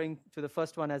keep referring to the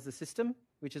first one as the system,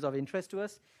 which is of interest to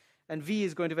us. And V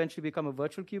is going to eventually become a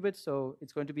virtual qubit, so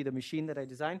it's going to be the machine that I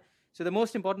design. So the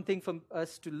most important thing for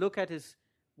us to look at is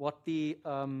what the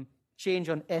change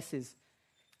on S is.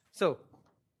 So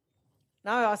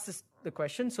now I ask the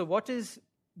question, so what is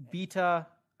beta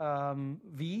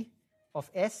V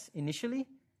of S initially?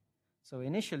 So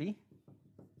initially,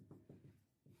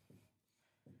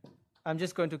 I'm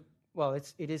just going to, well,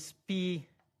 it is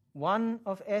P1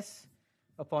 of S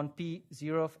upon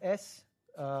P0 of S.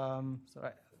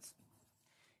 So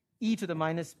e to the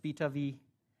minus beta V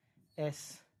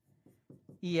S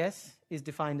ES is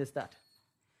defined as that.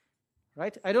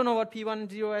 Right? I don't know what P1 and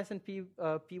 0S and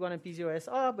P1 and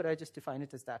P0S are, but I just define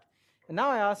it as that. And now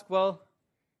I ask, well,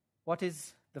 what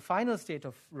is the final state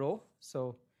of rho?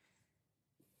 So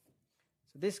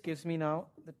this gives me now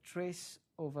the trace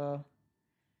over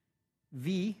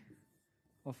V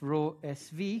of rho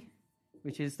SV,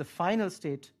 which is the final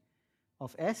state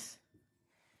of S.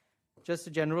 Just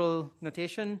a general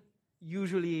notation,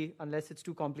 usually, unless it's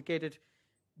too complicated,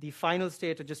 the final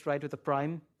state are just write with a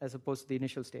prime as opposed to the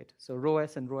initial state. So rho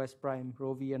S and rho S prime,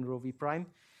 rho V and rho V prime.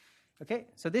 Okay,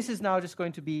 so this is now just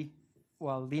going to be,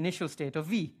 well, the initial state of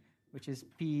V, which is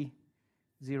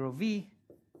P0V,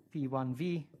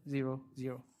 P1V, 0,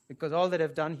 0. Because all that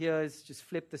I've done here is just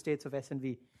flip the states of S and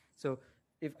V. So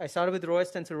if I started with rho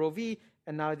S tensor rho V,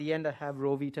 and now at the end I have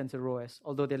rho V tensor rho S,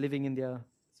 although they're living in their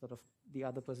sort of the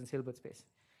other person's Hilbert space.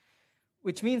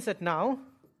 Which means that now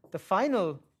the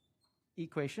final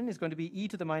equation is going to be e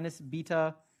to the minus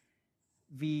beta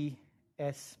V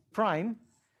S prime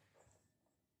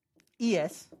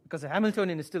ES, because the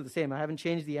Hamiltonian is still the same. I haven't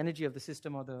changed the energy of the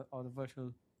system or the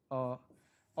virtual or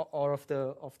of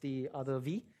the other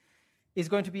V, is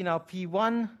going to be now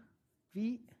P1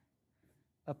 V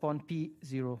upon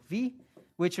P0 V,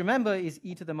 which remember is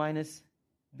e to the minus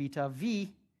beta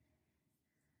V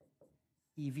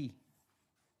EV.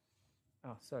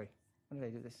 Oh, sorry. How did I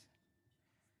do this?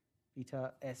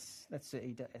 Beta S, let's say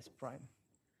beta S prime.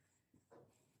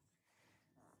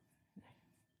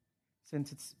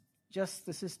 Since it's just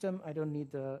the system, I don't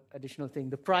need the additional thing.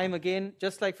 The prime, again,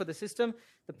 just like for the system,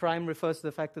 the prime refers to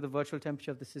the fact that the virtual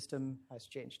temperature of the system has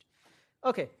changed.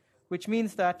 Okay, which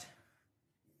means that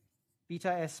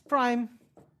beta S prime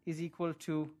is equal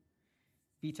to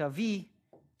beta V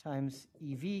times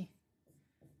EV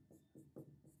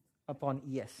upon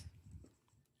ES.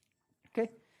 Okay?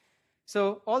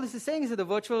 So all this is saying is that the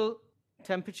virtual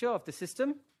temperature of the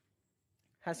system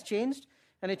has changed,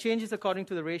 and it changes according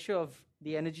to the ratio of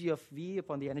the energy of V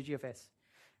upon the energy of S.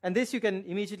 And this, you can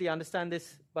immediately understand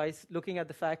this by looking at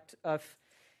the fact of,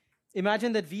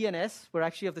 imagine that V and S were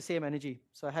actually of the same energy.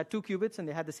 So I had two qubits and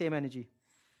they had the same energy.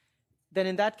 Then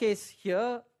in that case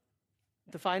here,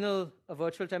 the final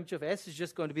virtual temperature of S is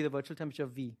just going to be the virtual temperature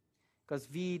of V, because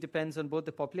V depends on both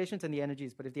the populations and the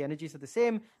energies. But if the energies are the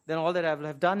same, then all that I will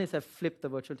have done is I've flipped the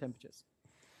virtual temperatures.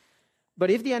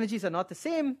 But if the energies are not the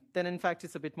same, then in fact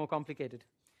it's a bit more complicated.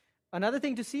 Another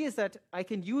thing to see is that I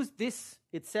can use this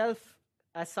itself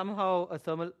as somehow a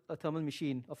thermal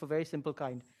machine of a very simple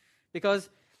kind. Because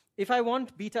if I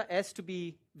want beta S to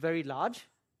be very large,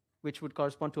 which would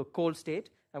correspond to a cold state,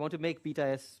 I want to make beta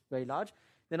S very large,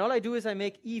 then all I do is I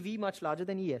make EV much larger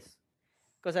than ES.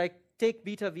 Because I take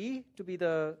beta v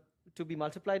to be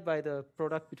multiplied by the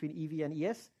product between EV and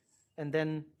ES, and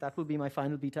then that will be my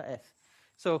final beta S.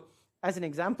 So as an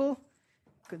example,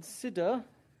 consider,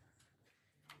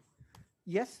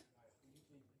 yes? Can you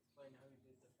please explain how you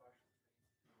did the partial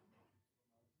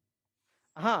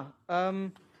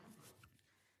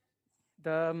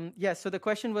trace? So the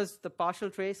question was the partial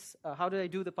trace. How did I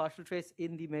do the partial trace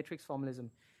in the matrix formalism?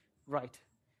 Right.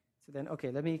 So then, okay,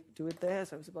 let me do it there.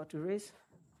 So I was about to erase.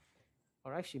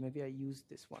 Or actually, maybe I used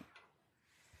this one.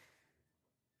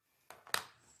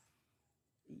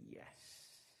 Yes.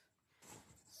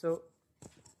 So,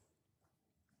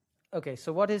 okay,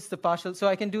 so what is the partial? So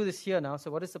I can do this here now. So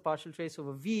what is the partial trace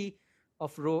over V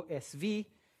of rho SV?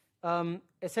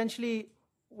 Essentially,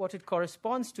 what it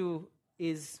corresponds to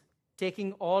is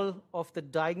taking all of the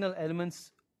diagonal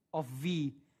elements of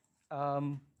V.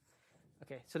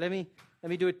 Okay, so let me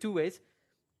do it two ways.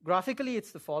 Graphically,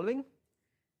 it's the following.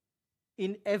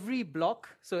 In every block,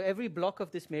 so every block of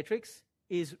this matrix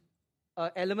is an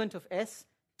element of S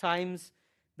times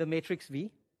the matrix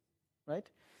V, right?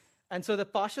 And so the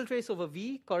partial trace over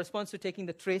V corresponds to taking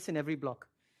the trace in every block.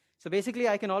 So basically,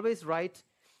 I can always write,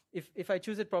 if I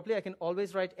choose it properly, I can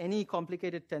always write any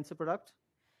complicated tensor product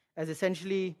as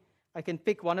essentially, I can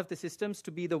pick one of the systems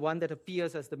to be the one that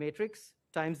appears as the matrix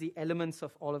times the elements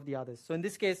of all of the others. So in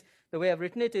this case, the way I've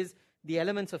written it is the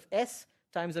elements of S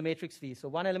times the matrix V. So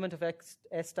one element of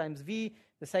S times V,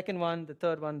 the second one, the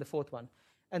third one, the fourth one.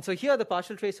 And so here the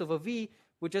partial trace over V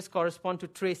would just correspond to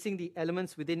tracing the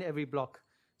elements within every block.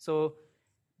 So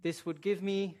this would give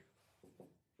me,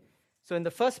 so in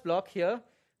the first block here,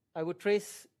 I would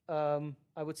trace, I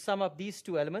would sum up these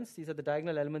two elements. These are the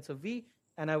diagonal elements of V,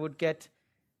 and I would get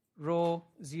rho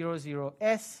 00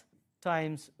 S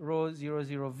times rho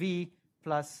 00 V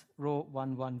plus rho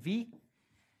 11 V.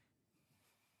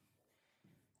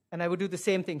 And I would do the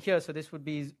same thing here. So this would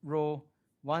be rho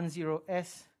 10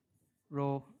 S,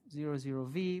 rho 00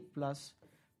 V plus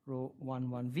rho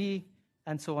 11 V,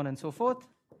 and so on and so forth.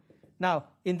 Now,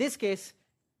 in this case,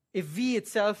 if V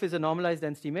itself is a normalized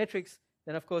density matrix,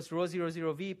 then of course rho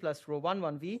 00 V plus rho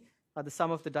 11 V are the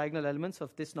sum of the diagonal elements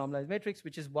of this normalized matrix,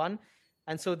 which is 1.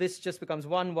 And so this just becomes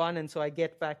 1, 1, and so I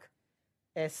get back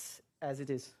S as it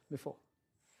is before.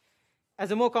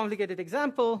 As a more complicated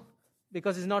example,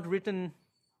 because it's not written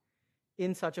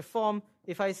in such a form,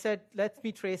 if I said, let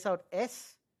me trace out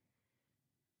S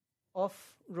of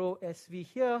rho SV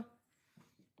here,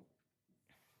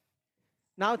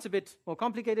 now it's a bit more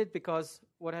complicated because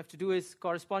what I have to do is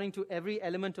corresponding to every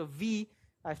element of V,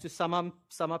 I have to sum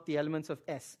up the elements of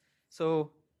S.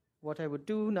 So what I would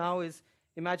do now is,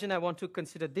 imagine I want to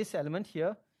consider this element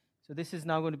here. So this is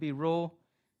now going to be rho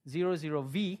 00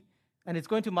 V, and it's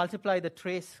going to multiply the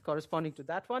trace corresponding to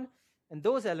that one. And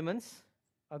those elements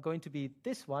are going to be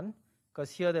this one,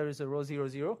 because here there is a rho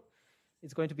 00.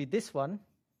 It's going to be this one.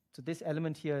 So this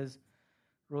element here is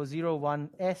rho 01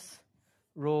 S,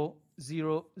 rho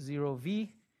 00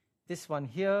 V. This one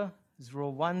here is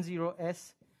rho 10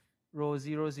 S, rho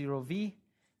 00 V.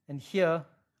 And here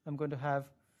I'm going to have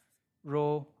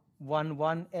rho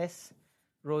 11 S,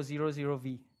 rho 00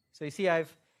 V. So you see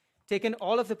I've taken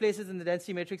all of the places in the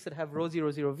density matrix that have rho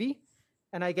 00 V,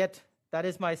 and I get, that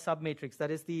is my submatrix.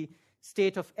 That is the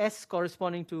state of S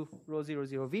corresponding to rho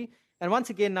 00 V. And once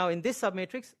again, now in this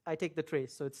submatrix, I take the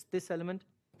trace. So it's this element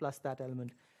plus that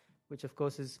element, which of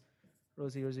course is rho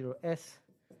 00 S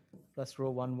plus rho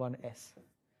 11 S.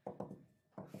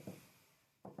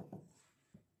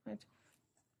 Right.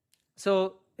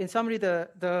 So in summary, the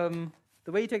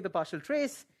way you take the partial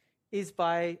trace is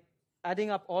by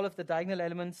adding up all of the diagonal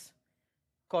elements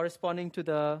corresponding to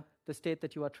the state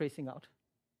that you are tracing out.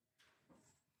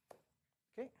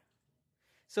 Okay.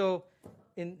 So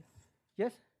in,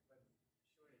 yes?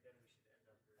 Surely then we should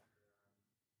end up with rho S prime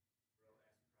implications of 3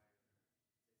 S's, right?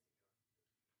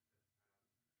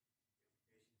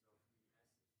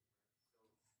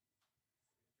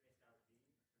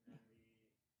 So we traced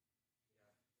out V,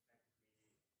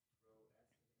 and then we have effectively rho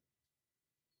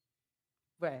S.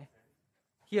 Where?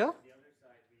 Here? On the other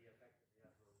side, we effectively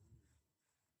have rho V. Rho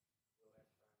S prime is equal to rho.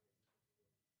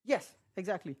 Yes,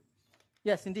 exactly.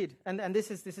 Yes, indeed. And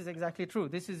this is exactly true.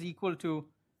 This is equal to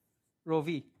rho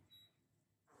V.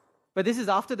 But this is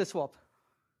after the swap.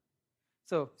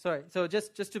 So, sorry. So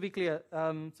just to be clear,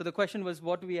 so the question was,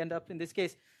 what do we end up in this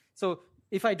case? So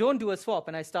if I don't do a swap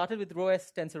and I started with rho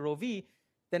S tensor rho V,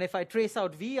 then if I trace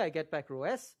out V, I get back rho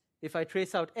S. If I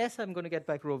trace out S, I'm going to get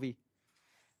back rho V.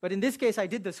 But in this case, I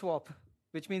did the swap,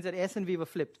 which means that S and V were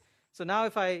flipped. So now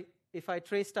if I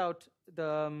traced out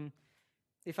the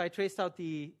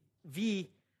V,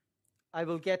 I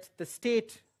will get the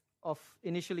state of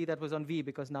initially that was on V,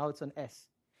 because now it's on S.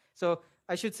 So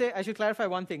I should clarify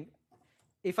one thing.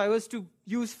 If I was to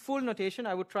use full notation,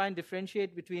 I would try and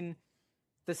differentiate between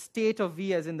the state of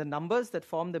V as in the numbers that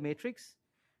form the matrix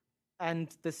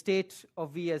and the state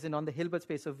of V as in on the Hilbert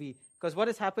space of V. Because what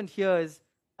has happened here is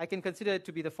I can consider it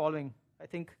to be the following. I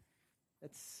think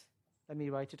let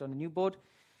me write it on a new board.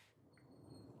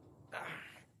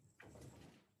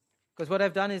 Because what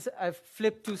I've done is I've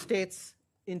flipped two states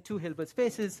in two Hilbert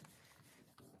spaces.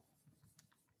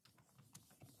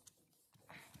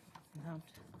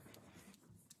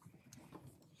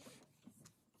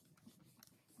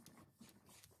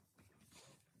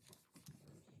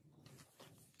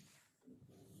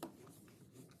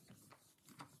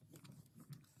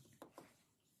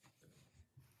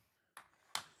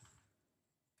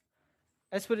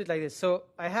 Let's put it like this. So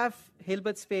I have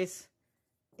Hilbert space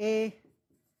A,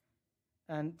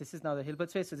 and this is now the Hilbert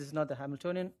space, so this is not the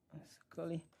Hamiltonian,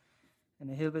 and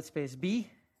a Hilbert space B,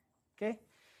 okay?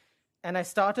 And I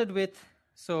started with,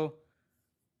 so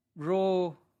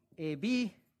rho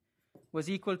AB was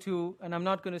equal to, and I'm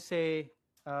not going to say,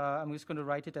 I'm just going to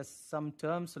write it as some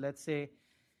term, so let's say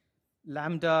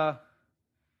lambda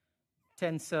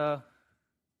tensor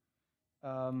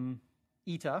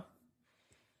eta.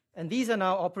 And these are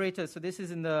now operators. So this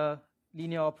is in the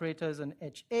linear operators on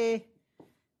HA,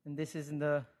 and this is in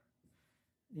the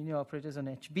linear operators on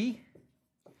HB.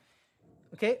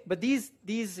 Okay, but these,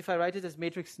 if I write it as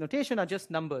matrix notation, are just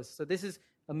numbers. So this is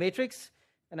a matrix,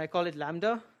 and I call it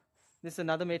lambda. This is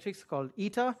another matrix called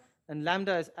eta, and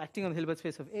lambda is acting on the Hilbert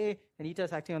space of A, and eta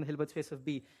is acting on the Hilbert space of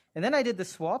B. And then I did the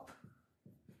swap.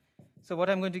 So what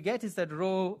I'm going to get is that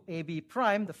rho AB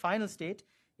prime, the final state,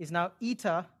 is now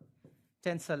eta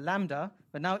tensor lambda,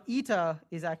 but now eta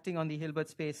is acting on the Hilbert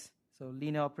space, so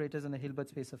linear operators on the Hilbert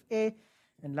space of A,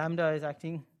 and lambda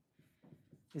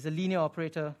is a linear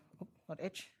operator, not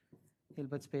H,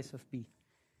 Hilbert space of B.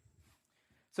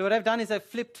 So what I've done is I've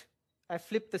flipped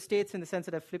the states in the sense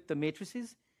that I've flipped the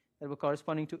matrices that were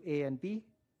corresponding to A and B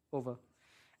over.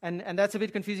 And that's a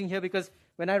bit confusing here, because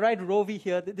when I write rho V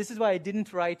here, this is why I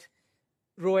didn't write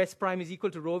rho S prime is equal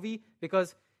to rho V,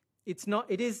 because it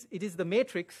is the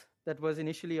matrix that was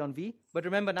initially on V, but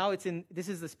remember now this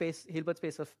is the space, Hilbert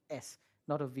space of S,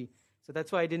 not of V. So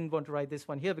that's why I didn't want to write this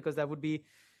one here, because that would be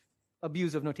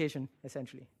abuse of notation,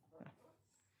 essentially.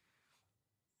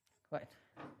 Right.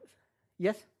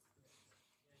 Yes?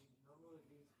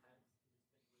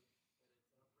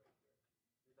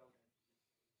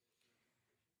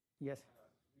 Yes.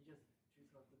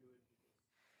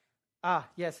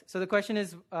 Yes. So the question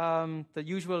is, the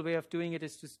usual way of doing it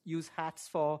is to use hats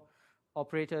for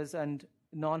operators and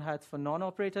non-hats for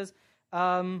non-operators.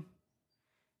 I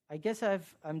guess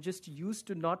I'm just used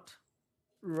to not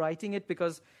writing it,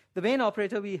 because the main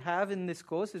operator we have in this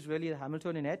course is really the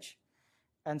Hamiltonian H,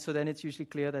 and so then it's usually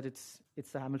clear that it's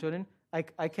the Hamiltonian.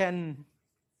 I can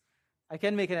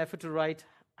make an effort to write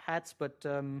hats, but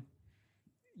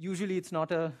usually it's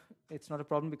not a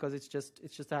problem, because it's just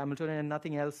the Hamiltonian and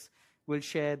nothing else will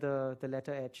share the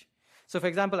letter H. So for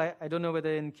example, I don't know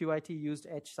whether in QIT you used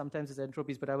H sometimes as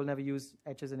entropies, but I will never use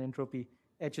H as an entropy.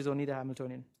 H is only the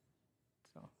Hamiltonian.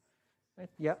 So, right?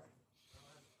 Yeah.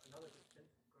 Another question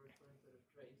corresponding to the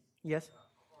trace. Yes.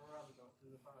 Or rather, to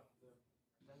the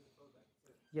tensor product.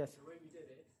 So yes. The way we did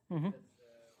it, Mm-hmm.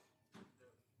 the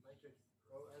matrix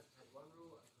rho S had one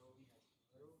row and rho V had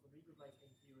one row, but we could, like,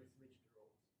 in theory, switch the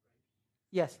rows,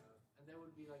 right? Yes. And there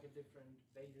would be like a different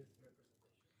basis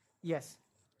representation. Yes.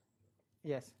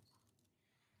 Yes.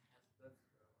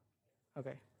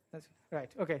 Okay, that's right.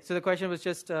 Okay, so the question was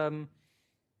just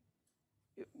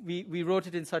we wrote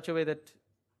it in such a way that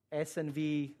S and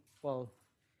V. Well,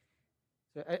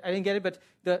 so I didn't get it, but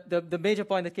the major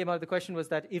point that came out of the question was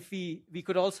that if we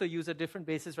could also use a different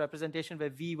basis representation where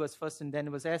V was first and then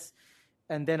it was S,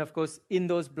 and then of course in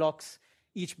those blocks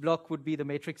each block would be the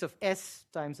matrix of S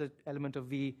times an element of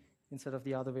V instead of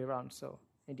the other way around. So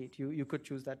indeed, you could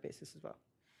choose that basis as well.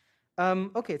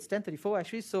 Okay, it's 10:34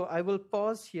 actually, so I will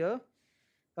pause here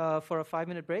for a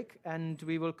 5-minute break, and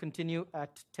we will continue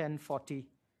at 10:40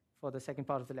 for the second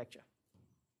part of the lecture.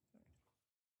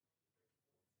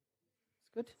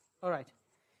 It's good? All right.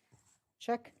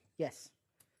 Check? Yes.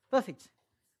 Perfect.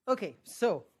 Okay,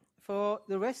 so for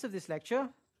the rest of this lecture,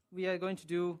 we are going to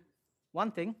do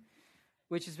one thing,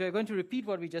 which is we're going to repeat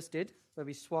what we just did, where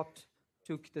we swapped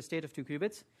the state of two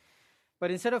qubits. But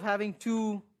instead of having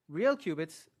two real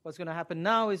qubits, what's going to happen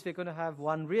now is we're going to have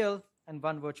one real and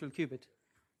one virtual qubit.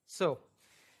 So,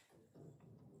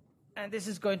 and this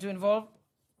is going to involve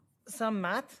some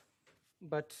math,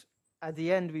 but at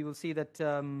the end we will see that,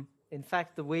 in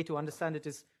fact, the way to understand it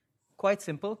is quite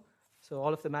simple. So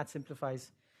all of the math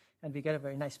simplifies, and we get a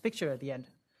very nice picture at the end.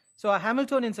 So our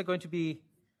Hamiltonians are going to be,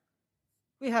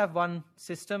 we have one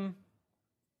system,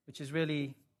 which is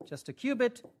really just a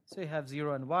qubit. So you have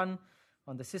 0 and 1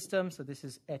 on the system. So this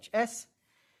is HS.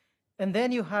 And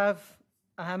then you have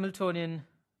a Hamiltonian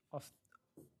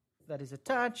that is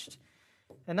attached.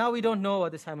 And now we don't know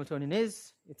what this Hamiltonian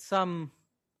is. It's some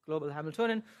global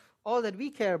Hamiltonian. All that we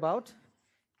care about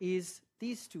is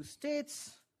these two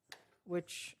states,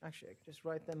 which actually I can just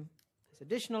write them as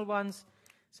additional ones.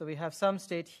 So we have some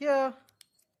state here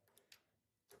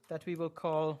that we will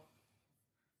call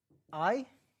I,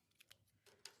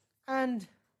 and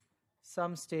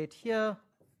some state here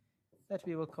that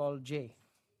we will call J.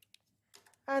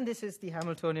 And this is the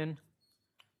Hamiltonian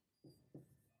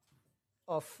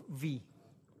of V.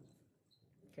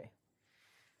 Okay.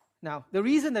 Now, the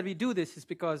reason that we do this is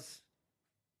because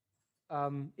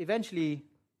eventually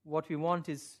what we want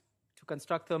is to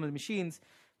construct thermal machines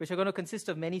which are going to consist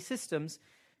of many systems,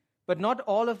 but not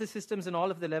all of the systems and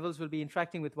all of the levels will be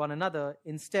interacting with one another.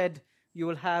 Instead, you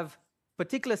will have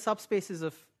particular subspaces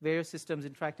of various systems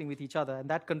interacting with each other, and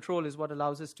that control is what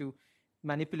allows us to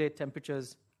manipulate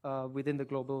temperatures within the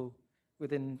global,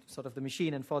 within sort of the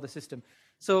machine and for the system.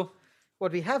 So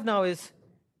what we have now is,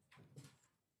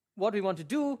 what we want to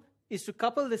do is to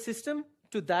couple the system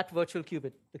to that virtual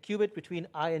qubit, the qubit between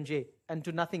I and J, and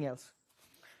to nothing else.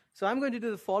 So I'm going to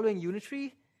do the following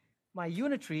unitary. My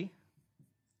unitary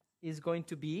is going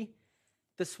to be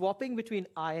the swapping between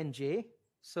I and J.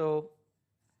 So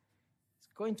it's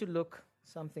going to look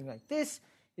something like this.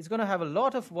 It's going to have a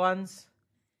lot of ones,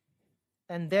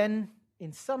 and then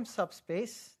in some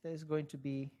subspace there's going to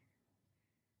be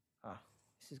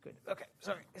this is going to, okay,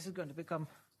 sorry, this is going to become,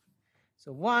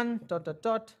 so 1 dot dot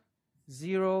dot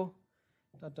 0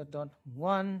 dot dot dot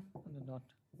 1 dot dot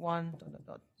 1 dot dot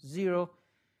dot 0,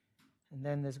 and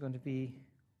then there's going to be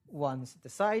ones at the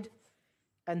side.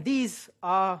 And these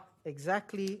are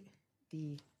exactly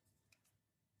the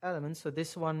elements. So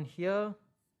this one here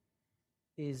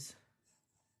is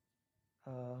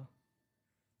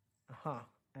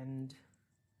and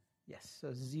yes,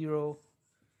 so 0,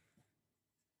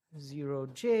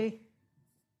 0J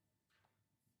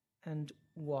and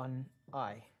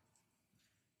 1I.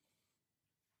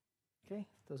 Okay,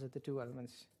 those are the two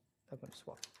elements that I'm going to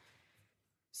swap.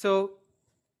 So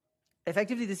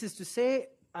effectively, this is to say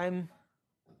I'm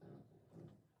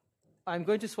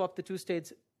going to swap the two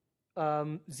states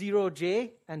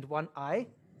 0J and 1I.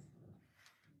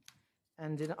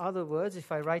 And in other words,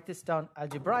 if I write this down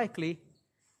algebraically,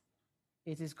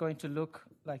 it is going to look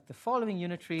like the following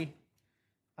unitary.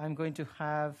 I'm going to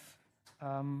have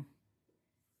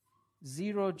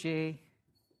 0J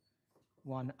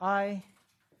 1I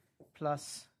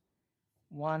plus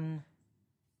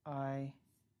 1I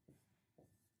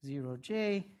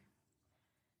 0J,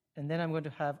 and then I'm going to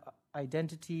have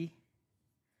identity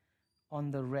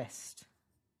on the rest.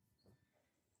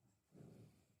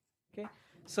 Okay,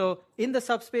 so in the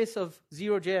subspace of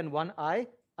 0J and 1I,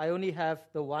 I only have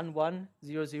the 1, 1,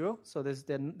 0, 0. So there's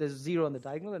 0 on the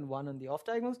diagonal and 1 on the off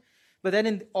diagonals. But then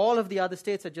in all of the other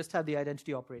states, I just have the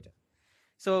identity operator.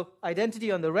 So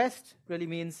identity on the rest really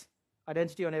means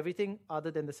identity on everything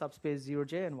other than the subspace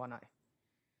 0J and 1I.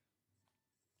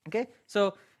 Okay,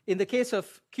 so in the case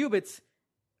of qubits,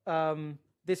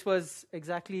 this was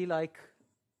exactly like,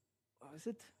 what was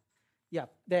it? Yeah,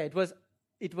 there it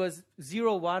was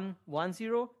 0, 1, 1,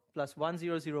 0 plus 1,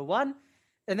 0, 0, 1.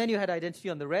 And then you had identity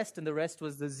on the rest, and the rest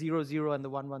was the 0, 0 and the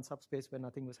 1, 1 subspace where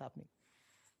nothing was happening.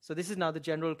 So this is now the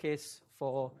general case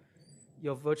for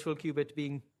your virtual qubit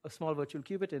being a small virtual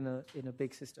qubit in a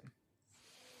big system.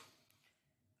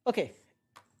 Okay.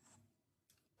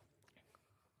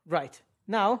 Right.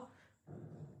 Now,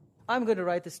 I'm going to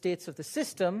write the states of the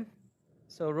system.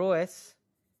 So rho s,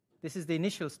 this is the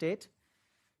initial state,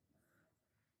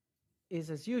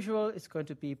 is as usual, it's going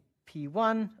to be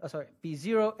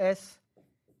P0s,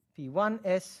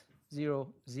 P1s,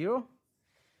 0, 0.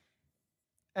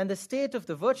 And the state of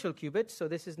the virtual qubit, so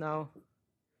this is now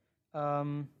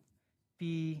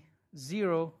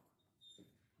P0,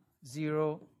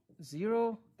 0,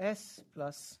 0, s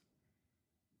plus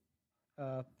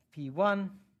P1,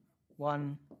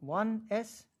 1, 1,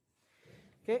 s.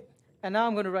 Okay, and now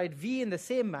I'm going to write V in the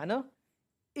same manner.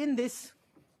 In this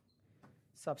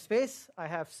subspace, I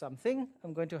have something.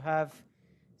 I'm going to have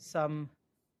some,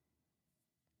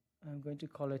 I'm going to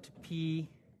call it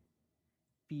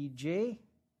PJ,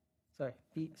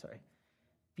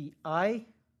 PI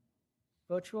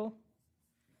virtual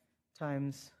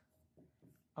times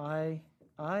IV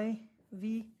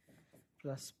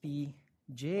plus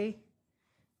PJ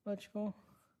virtual,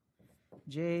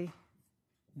 J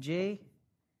J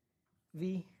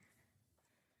V.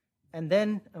 And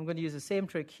then I'm going to use the same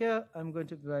trick here. I'm going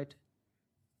to write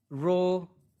rho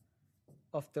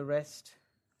of the rest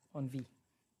on V.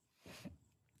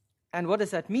 And what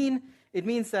does that mean? It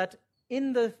means that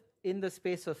in the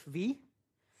space of V,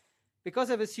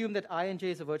 because I've assumed that I and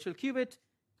J is a virtual qubit,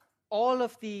 all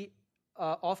of the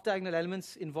off-diagonal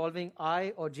elements involving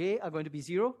I or J are going to be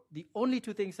 0. The only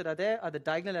two things that are there are the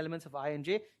diagonal elements of I and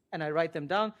J, and I write them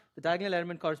down. The diagonal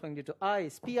element corresponding to I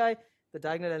is Pi. The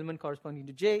diagonal element corresponding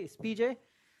to J is Pj.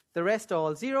 The rest are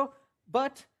all 0,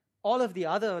 but all of the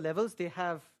other levels, they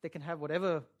can have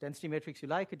whatever density matrix you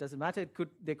like. It doesn't matter.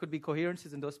 There could be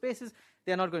coherences in those spaces.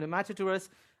 They're not going to matter to us.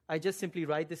 I just simply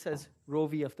write this as rho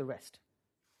V of the rest.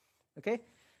 Okay?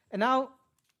 And now,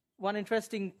 one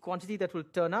interesting quantity that will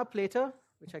turn up later,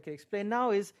 which I can explain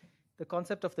now, is the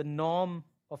concept of the norm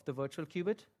of the virtual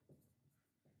qubit.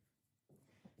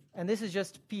 And this is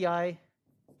just Pi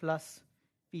plus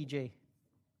Pj.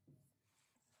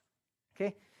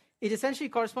 Okay? It essentially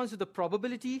corresponds to the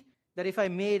probability that if I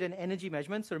made an energy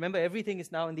measurement, so remember everything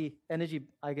is now in the energy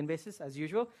eigenbasis as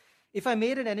usual. If I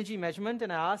made an energy measurement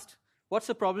and I asked what's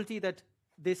the probability that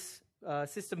this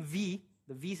system V,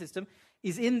 the V system,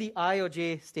 is in the I or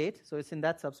J state, so it's in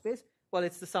that subspace, well,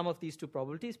 it's the sum of these two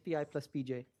probabilities, Pi plus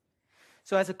Pj.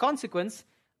 So as a consequence,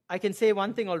 I can say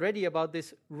one thing already about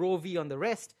this rho V on the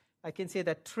rest. I can say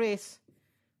that trace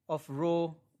of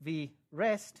rho V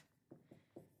rest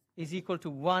is equal to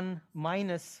 1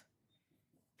 minus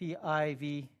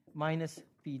PIV minus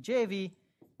PJV,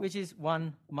 which is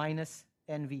 1 minus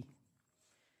NV.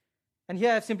 And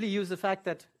here I've simply used the fact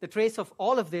that the trace of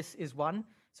all of this is 1.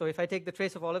 So if I take the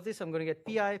trace of all of this, I'm going to get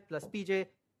Pi plus Pj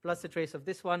plus the trace of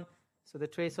this one. So the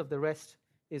trace of the rest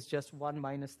is just 1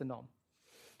 minus the norm.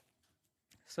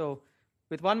 So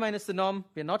with 1 minus the norm,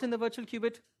 we are not in the virtual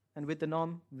qubit, and with the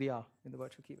norm, we are in the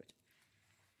virtual qubit.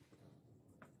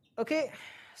 Okay,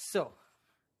 so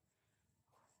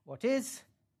what is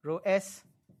rho S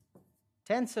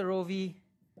tensor rho V?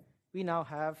 We now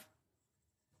have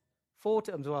 4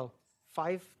 terms, well,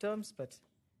 5 terms, but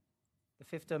the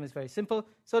 5th term is very simple.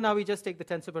 So now we just take the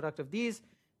tensor product of these.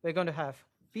 We're going to have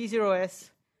P0S,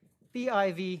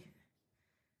 PIV,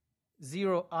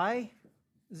 0I,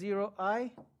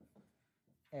 0I,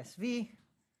 SV,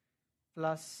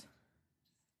 plus,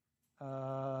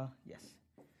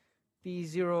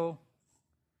 P0,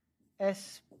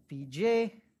 S,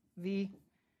 Pj, V,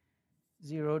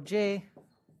 0J,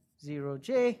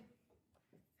 0J,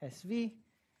 SV.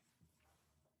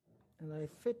 Will I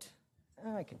fit?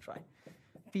 I can try.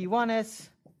 P1S,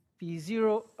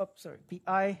 P0,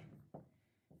 Pi,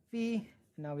 V.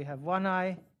 Now we have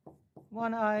 1I,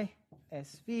 1I,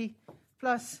 SV,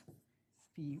 plus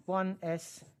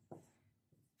P1S,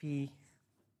 Pjv,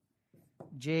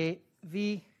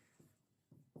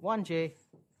 1J,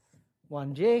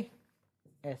 1J,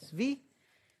 SV.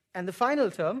 And the final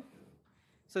term,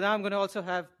 so now I'm going to also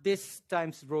have this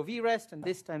times rho V rest and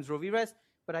this times rho V rest,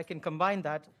 but I can combine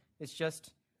that. It's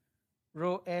just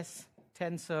rho S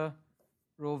tensor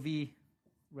rho V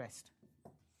rest.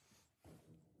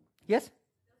 Yes?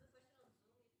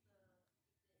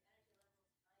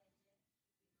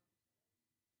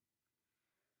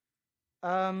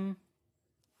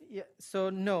 Yeah, so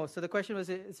no. So the question was,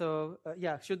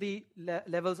 should the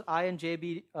levels I and J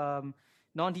be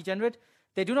non-degenerate?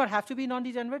 They do not have to be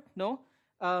non-degenerate, no.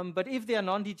 But if they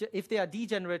are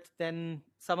degenerate, then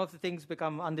some of the things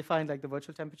become undefined, like the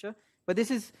virtual temperature. But this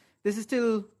is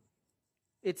still,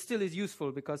 it still is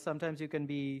useful because sometimes you can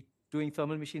be doing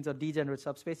thermal machines on degenerate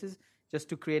subspaces just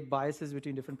to create biases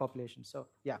between different populations. So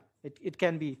yeah, it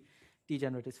can be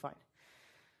degenerate, it's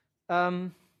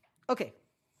fine. Okay.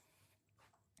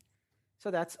 So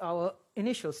that's our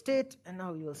initial state, and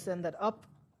now we will send that up,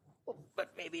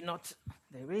 but maybe not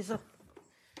the eraser.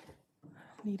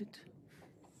 Need it.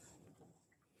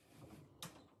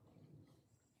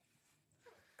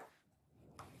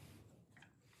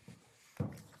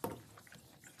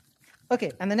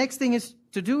 Okay, and the next thing is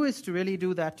to really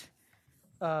do that,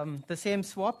 the same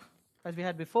swap as we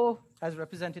had before, as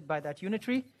represented by that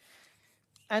unitary.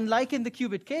 And like in the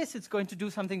qubit case, it's going to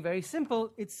do something very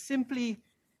simple. It's simply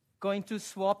going to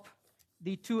swap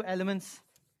the two elements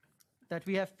that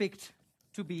we have picked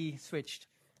to be switched.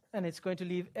 And it's going to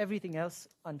leave everything else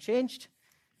unchanged.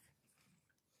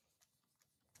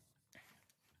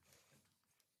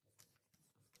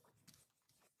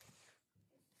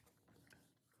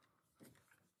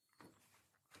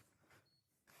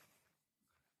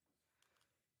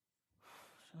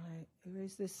 Shall I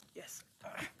erase this? Yes.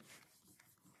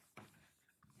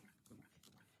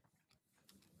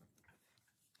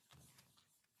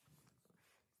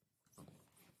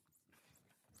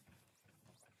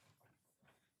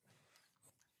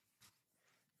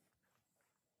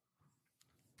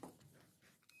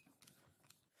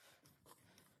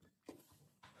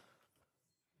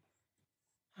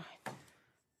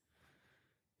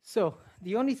 So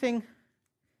the only thing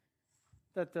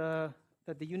that the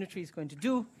unitary is going to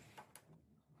do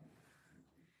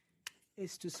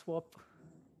is to swap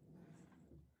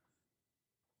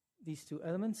these two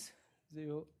elements,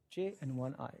 0j and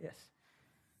 1I, yes.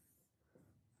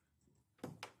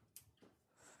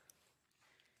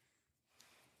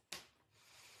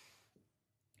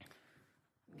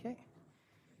 Okay.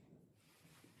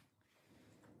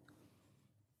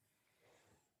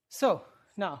 So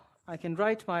now I can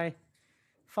write my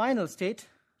final state,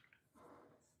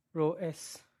 rho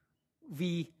S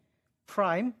V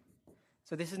prime.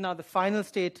 So this is now the final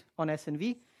state on S and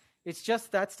V. It's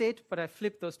just that state, but I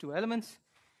flip those two elements.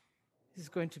 This is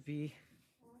going to be,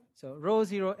 so rho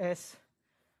 0s,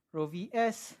 rho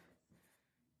vs,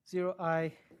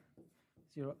 0i,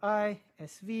 0i,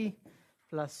 sv,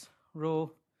 plus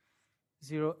rho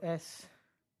 0s.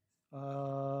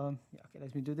 Yeah, okay,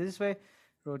 let me do this way.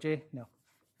 Rho j, no.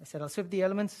 I said I'll swip the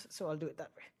elements, so I'll do it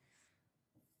that way.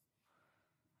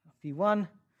 P1,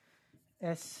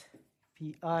 S,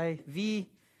 Pi, V,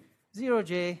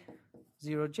 0j,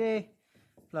 0j,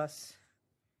 plus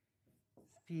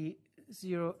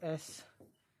P0s,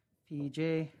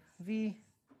 Pj, V,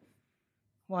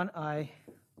 1i,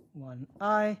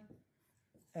 1i,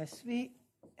 SV,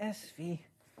 SV,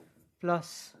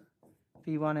 plus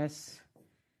P1s,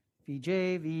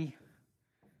 Pj, V,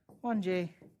 1j,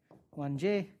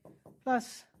 1j,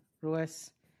 plus rho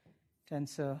s,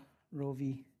 tensor, rho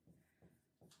v,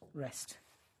 rest.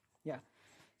 Yeah.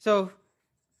 So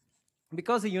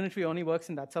because the unitary only works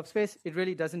in that subspace, it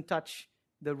really doesn't touch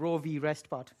the rho v rest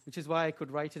part, which is why I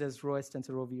could write it as rho s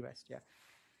tensor rho v rest. Yeah.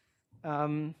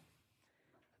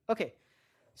 Okay.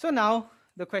 So now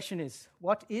the question is,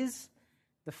 what is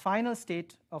the final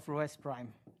state of rho s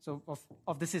prime? So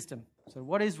of the system. So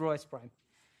what is rho s prime?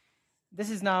 This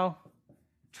is now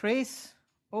trace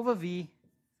over v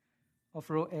of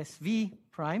rho s v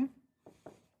prime.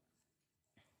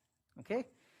 Okay.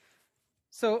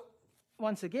 So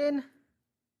once again,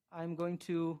 I'm going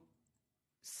to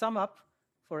sum up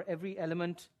for every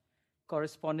element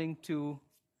corresponding to,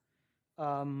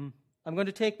 I'm going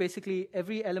to take basically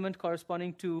every element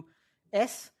corresponding to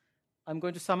S. I'm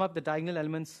going to sum up the diagonal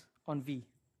elements on V.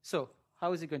 So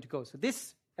how is it going to go? So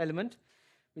this element,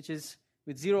 which is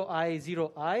with 0i,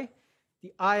 0i,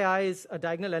 the II is a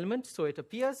diagonal element, so it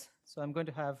appears. So I'm going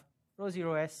to have rho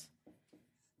 0s,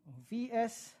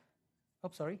 Vs, oh,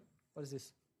 sorry, what is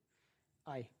this?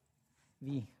 I,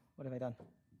 V, what have I done?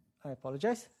 I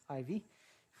apologize, IV,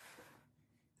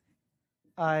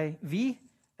 IV,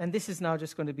 and this is now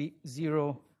just going to be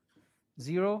 0,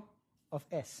 0 of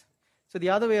S. So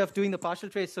the other way of doing the partial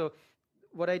trace, so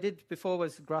what I did before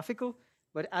was graphical,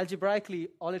 but algebraically,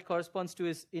 all it corresponds to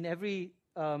is in every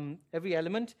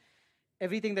element,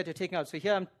 everything that you're taking out. So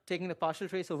here I'm taking the partial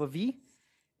trace over V.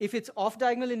 If it's off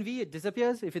diagonal in V, it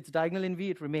disappears. If it's diagonal in V,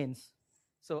 it remains.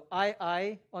 So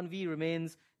I on V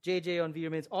remains, JJ on V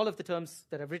remains. All of the terms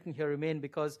that I've written here remain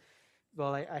because,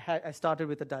 well, I started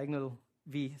with a diagonal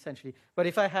V, essentially. But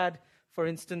if I had, for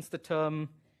instance, the term,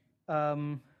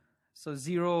 so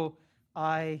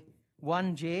 0i,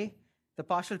 1j, the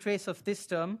partial trace of this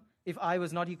term, if I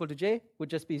was not equal to j, would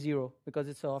just be 0 because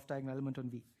it's an off-diagonal element on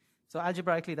V. So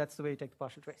algebraically, that's the way you take the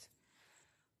partial trace.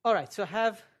 All right, so I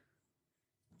have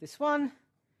this one.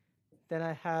 Then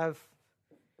I have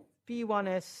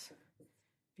P1s,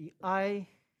 Pi,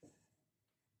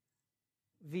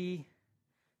 V,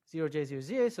 0j, 0,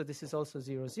 0. So this is also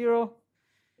 0, 0.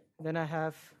 Then I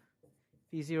have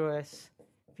P0s,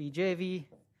 Pjv,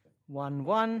 1,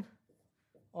 1.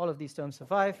 All of these terms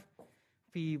survive.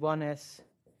 P1s,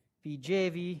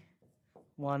 Pjv,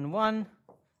 1, 1.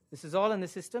 This is all in the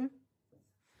system.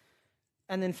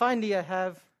 And then finally, I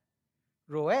have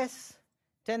rho s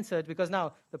tensored, because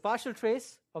now the partial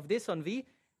trace of this on V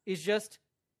is just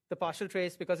the partial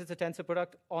trace because it's a tensor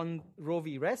product on rho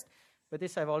v rest. But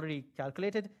this I've already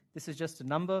calculated. This is just a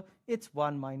number. It's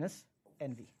 1 minus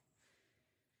NV.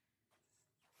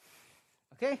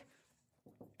 Okay?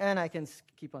 And I can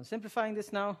keep on simplifying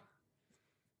this now.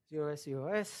 0s,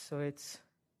 0s. So it's,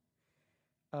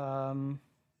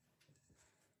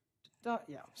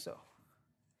 so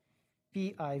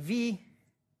PIV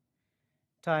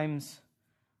times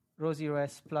rho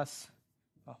 0s plus,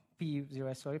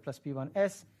 P0s, sorry, plus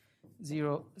P1s,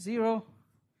 0, 0,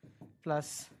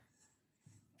 plus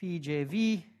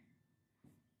PJV,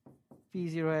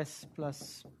 P0s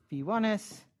plus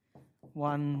P1s,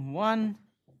 1, 1,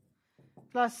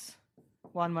 plus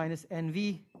 1 minus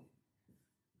NV,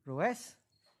 rho s.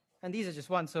 And these are just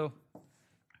 1. So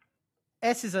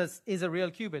S is a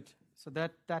real qubit. So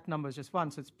that number is just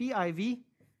 1. So it's PIV.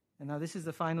 And now this is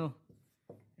the final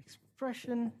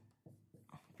expression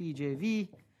pjv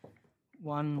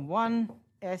 1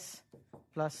 s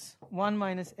plus 1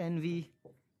 minus nv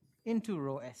into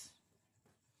rho s.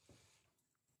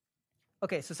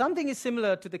 Okay, so something is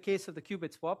similar to the case of the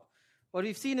qubit swap. What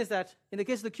we've seen is that in the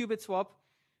case of the qubit swap,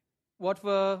 what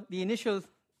were the initial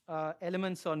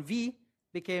elements on V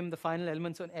became the final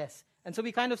elements on S. And so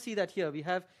we kind of see that here. We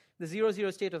have the 0,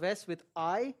 0 state of S with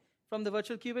I from the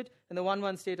virtual qubit and the 1,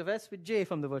 1 state of S with J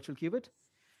from the virtual qubit.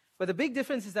 But the big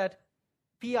difference is that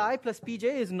Pi plus Pj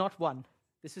is not 1.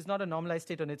 This is not a normalized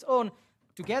state on its own.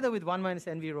 Together with 1 minus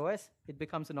NV rho S, it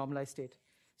becomes a normalized state.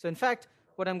 So in fact,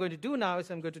 what I'm going to do now is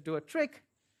I'm going to do a trick.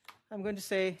 I'm going to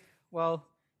say, well,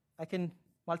 I can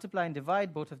multiply and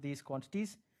divide both of these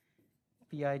quantities,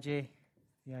 Pij,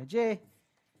 Vij,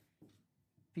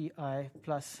 Pi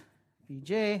plus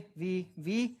Pj, V,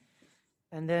 V,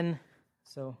 and then,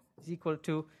 so is equal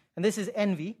to, and this is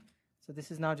NV, so this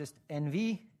is now just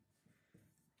NV,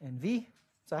 NV.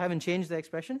 So I haven't changed the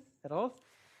expression at all.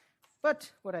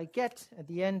 But what I get at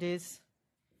the end is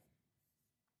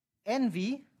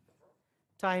NV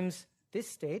times this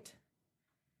state,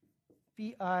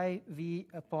 PIV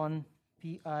upon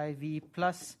PIV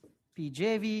plus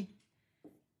PJV,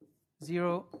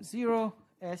 0, 0,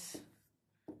 S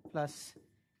plus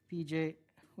PJV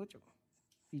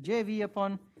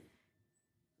upon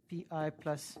PI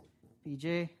plus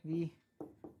PJV,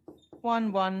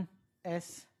 1, 1,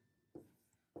 S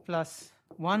plus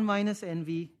 1 minus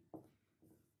NV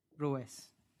rho S.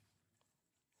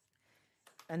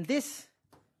 And this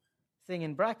thing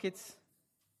in brackets,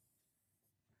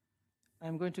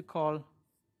 I'm going to call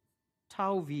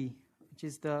tau V, which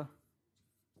is the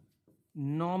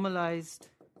normalized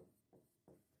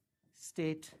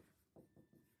state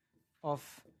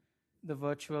of the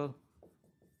virtual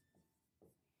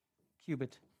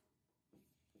qubit.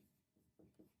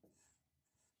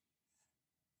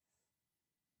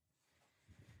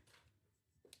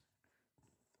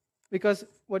 Because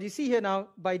what you see here now,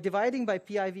 by dividing by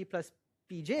PIV plus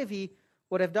PJV,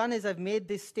 what I've done is I've made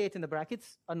this state in the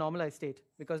brackets a normalized state,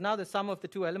 because now the sum of the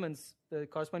two elements, the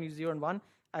corresponding to 0 and 1,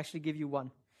 actually give you 1.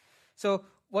 So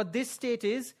what this state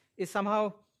is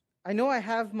somehow, I know I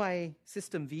have my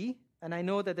system V, and I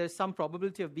know that there's some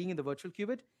probability of being in the virtual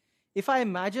qubit. If I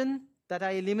imagine that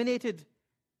I eliminated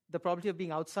the probability of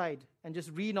being outside and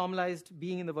just renormalized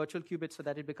being in the virtual qubit so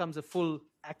that it becomes a full,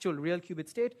 actual, real qubit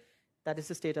state, that is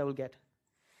the state I will get.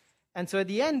 And so at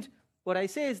the end, what I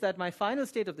say is that my final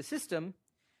state of the system,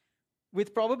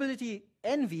 with probability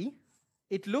NV,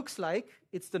 it looks like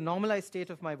it's the normalized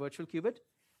state of my virtual qubit.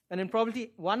 And in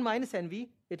probability 1 minus NV,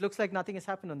 it looks like nothing has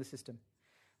happened on the system.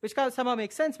 Which kind of somehow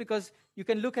makes sense, because you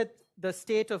can look at the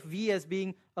state of V as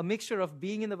being a mixture of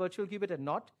being in the virtual qubit and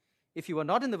not. If you were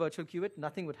not in the virtual qubit,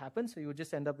 nothing would happen, so you would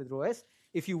just end up with rho S.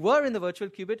 If you were in the virtual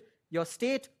qubit, your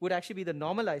state would actually be the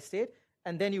normalized state,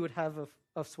 and then you would have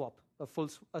a swap,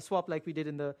 a swap like we did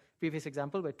in the previous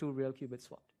example where two real qubits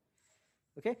swapped.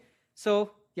 Okay?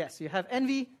 So, yes, you have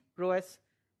NV, rho S,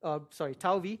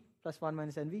 tau V plus 1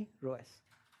 minus NV, rho S.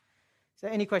 Is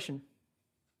there any question?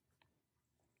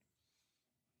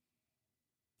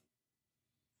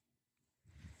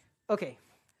 Okay,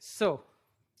 so,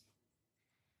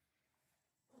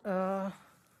 right.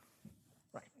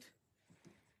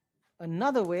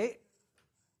 Another way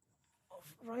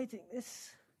of writing this,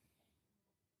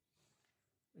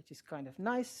 which is kind of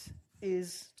nice,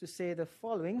 is to say the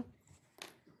following.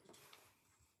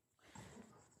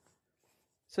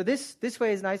 So this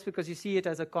way is nice because you see it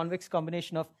as a convex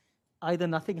combination of either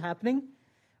nothing happening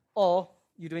or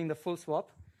you're doing the full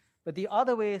swap. But the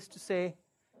other way is to say,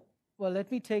 well,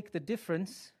 let me take the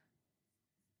difference,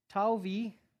 tau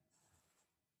V,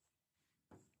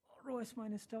 rho S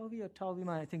minus tau V, or tau V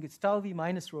minus, I think it's tau V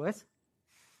minus rho S.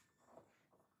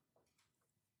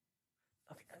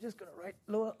 Okay, I'm just going to write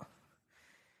lower.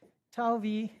 Tau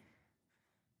V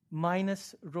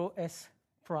minus rho S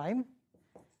prime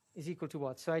is equal to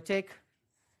what? So I take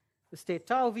the state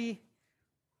tau V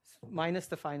minus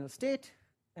the final state,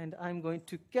 and I'm going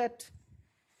to get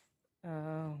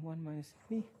 1 minus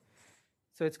V.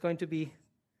 So it's going to be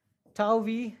tau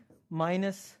V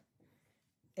minus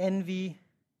NV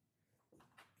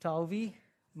tau V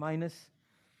minus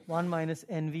 1 minus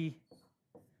NV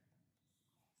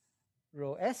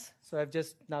rho S. So I've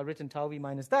just now written tau V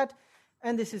minus that.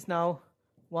 And this is now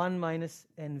 1 minus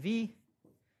NV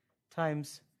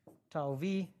times tau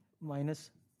V minus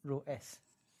rho S.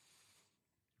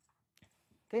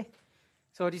 Okay?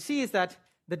 So what you see is that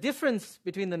the difference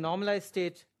between the normalized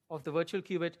state of the virtual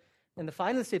qubit and the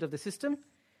final state of the system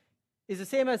is the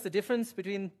same as the difference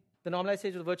between the normalized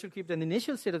state of the virtual qubit and the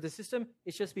initial state of the system.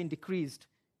 It's just been decreased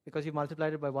because you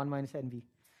multiplied it by 1 minus NV.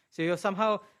 So you're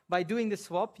somehow, by doing this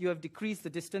swap, you have decreased the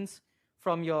distance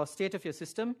from your state of your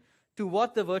system to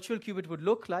what the virtual qubit would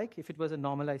look like if it was a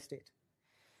normalized state.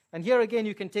 And here again,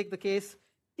 you can take the case,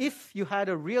 if you had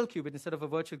a real qubit instead of a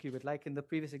virtual qubit, like in the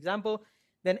previous example,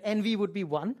 then NV would be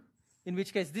 1, in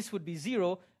which case this would be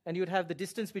 0, and you would have the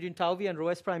distance between tau v and rho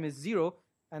s prime is 0,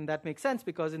 and that makes sense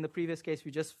because in the previous case,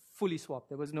 we just fully swapped.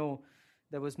 There was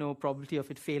no probability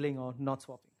of it failing or not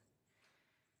swapping.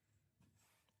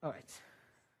 All right.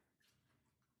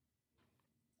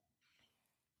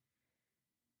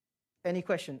 Any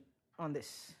question on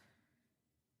this?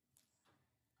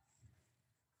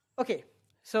 Okay,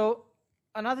 so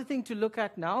another thing to look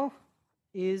at now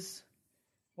is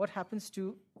what happens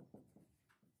to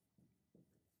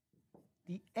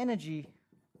the energy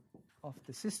of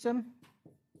the system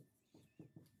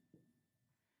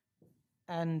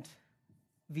and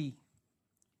V.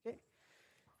 Okay,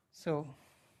 so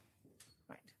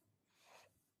right.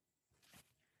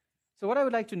 So what I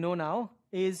would like to know now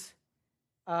is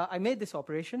I made this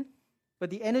operation, but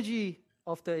the energy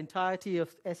of the entirety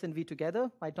of S and V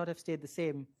together might not have stayed the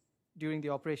same during the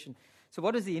operation. So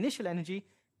what was the initial energy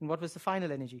and what was the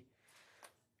final energy?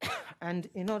 And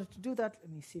in order to do that,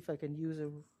 let me see if I can use a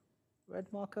red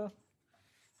marker.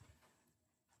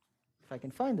 If I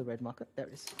can find the red marker, there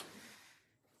it is.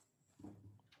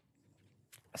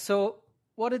 So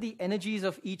what are the energies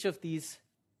of each of these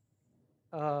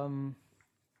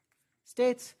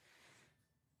states?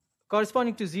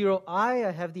 Corresponding to 0I,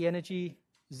 I have the energy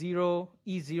 0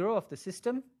 E0 of the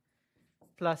system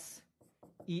plus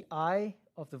EI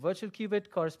of the virtual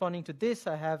qubit. Corresponding to this,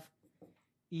 I have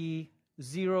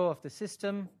E0 of the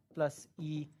system plus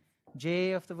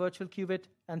EJ of the virtual qubit,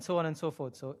 and so on and so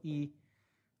forth. So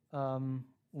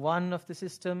E1 of the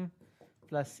system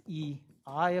plus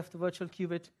EI of the virtual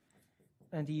qubit,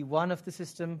 and E1 of the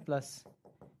system plus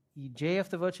EJ of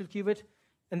the virtual qubit.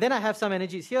 And then I have some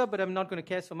energies here, but I'm not going to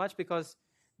care so much because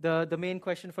the main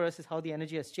question for us is how the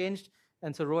energy has changed.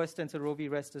 And so rho s tensor rho v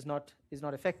rest is not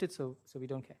affected, so we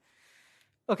don't care.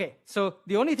 Okay, so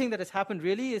the only thing that has happened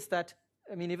really is that,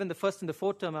 I mean, even the first and the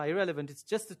fourth term are irrelevant. It's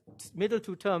just the middle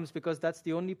two terms because that's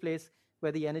the only place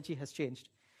where the energy has changed.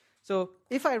 So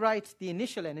if I write the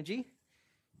initial energy,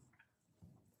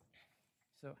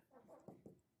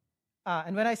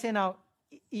 and when I say now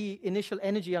E initial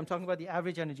energy, I'm talking about the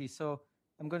average energy. So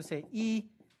I'm going to say E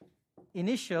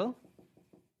initial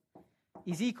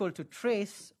is equal to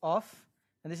trace of,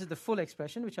 and this is the full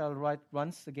expression, which I'll write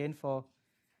once again for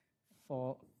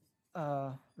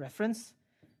reference.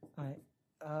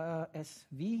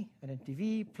 SV, identity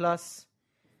V, plus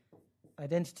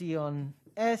identity on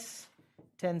S,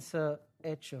 tensor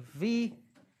H of V,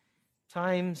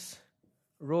 times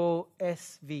rho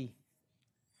SV.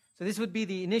 So this would be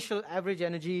the initial average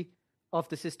energy of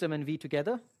the system and V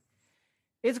together.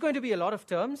 It's going to be a lot of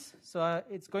terms, so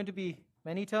it's going to be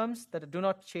many terms that do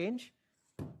not change.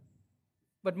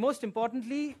 But most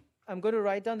importantly, I'm going to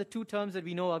write down the two terms that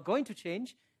we know are going to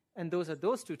change, and those are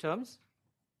those two terms.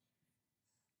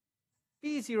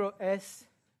 P0S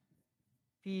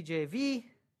PJV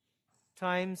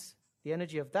times the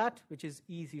energy of that, which is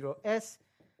E0S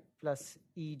plus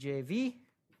EJV.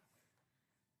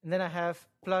 And then I have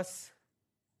plus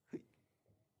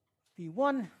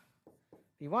P1,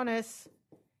 P1S,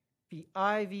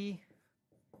 PIV,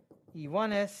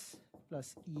 E1S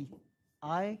plus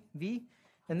EIV.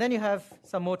 And then you have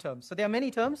some more terms. So there are many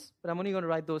terms, but I'm only going to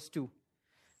write those two.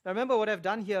 Now remember what I've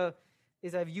done here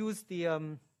is I've used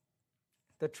the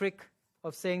trick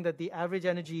of saying that the average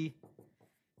energy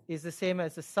is the same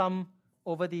as the sum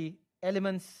over the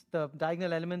elements, the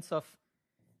diagonal elements of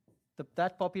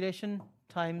that population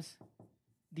times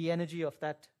the energy of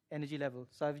that energy level.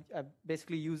 So I've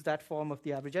basically used that form of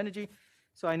the average energy.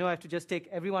 So I know I have to just take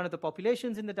every one of the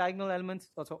populations in the diagonal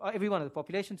elements, also every one of the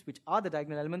populations which are the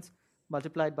diagonal elements,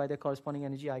 multiplied by their corresponding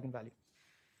energy eigenvalue.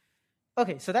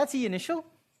 Okay, so that's E initial.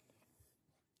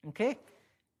 Okay,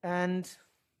 and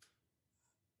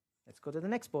let's go to the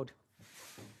next board.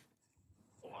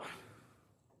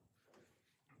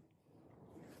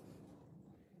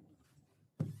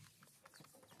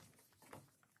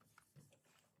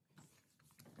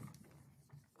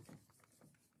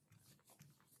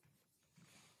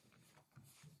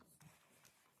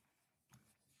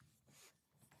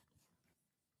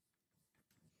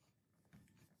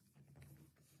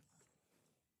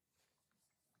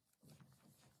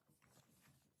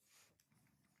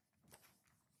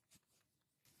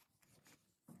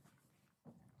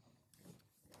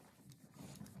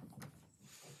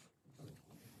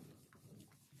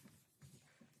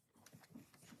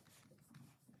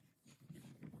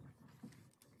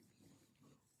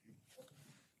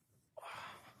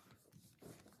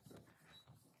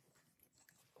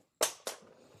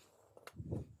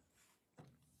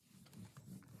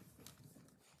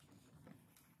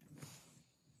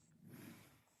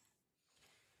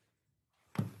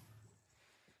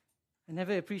 I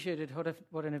never appreciated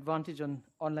what an advantage on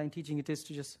online teaching it is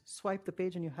to just swipe the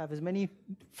page and you have as many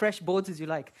fresh boards as you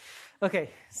like. Okay,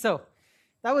 so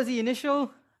that was E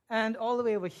initial, and all the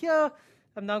way over here,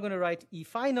 I'm now going to write E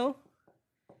final.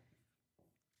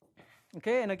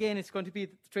 Okay, and again, it's going to be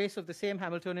the trace of the same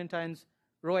Hamiltonian times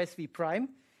rho SV prime.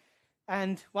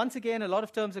 And once again, a lot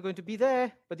of terms are going to be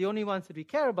there, but the only ones that we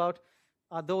care about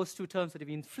are those two terms that have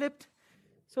been flipped.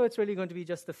 So it's really going to be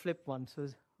just the flip one. So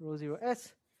it's rho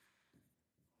 0s,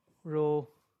 rho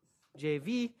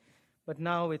jv, but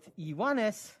now with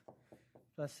E1s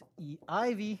plus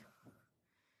EIV,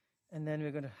 and then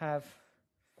we're going to have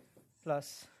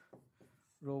plus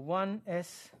rho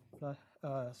 1s plus,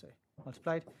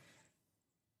 multiplied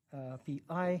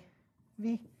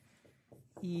PIV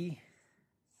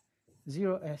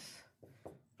E0s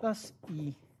plus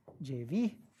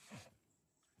EJV.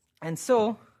 And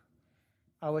so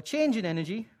our change in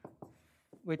energy,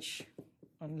 which,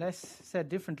 unless said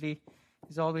differently,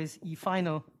 is always E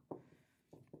final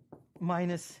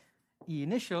minus E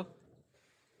initial,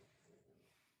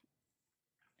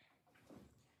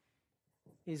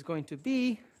 is going to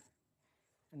be,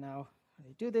 and now when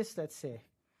I do this, let's say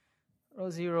rho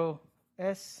 0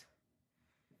 s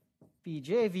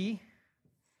PJV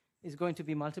is going to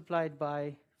be multiplied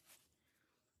by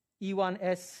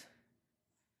E1s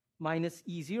minus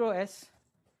E0s.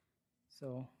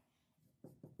 So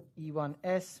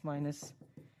E1s minus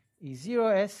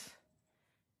E0s,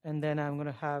 and then I'm going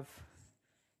to have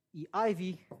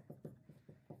EIV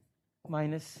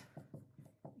minus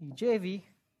EJV.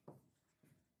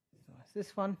 So that's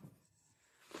this one.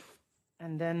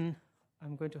 And then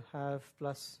I'm going to have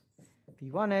plus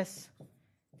P1s,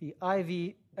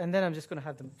 PIV, and then I'm just going to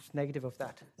have the negative of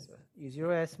that. So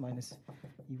E0s minus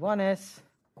E1s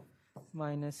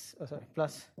minus,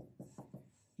 plus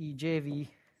EJV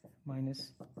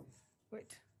minus,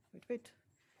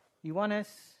 E1s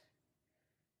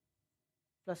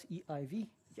plus EIV,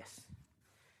 yes,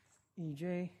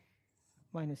 EJ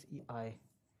minus EIV.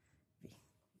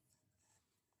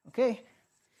 Okay,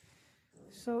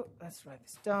 so let's write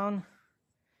this down.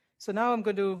 So now I'm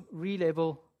going to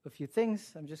relabel a few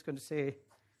things. I'm just going to say,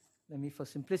 let me for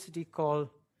simplicity call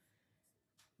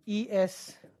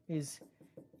ES is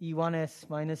E1s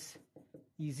minus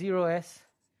E0s,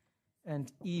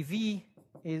 and EV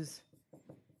is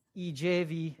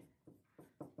EJV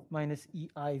minus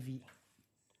EIV.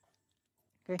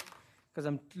 Okay, because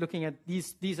I'm looking at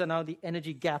these are now the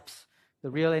energy gaps, the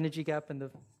real energy gap and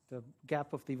the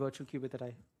gap of the virtual qubit that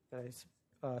I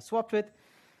swapped with.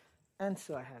 And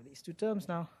so I have these two terms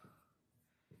now,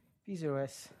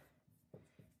 P0s,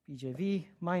 PJV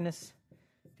minus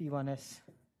P1s,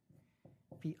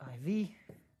 PIV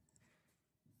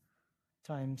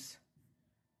times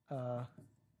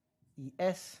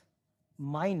ES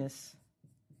minus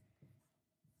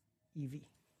EV.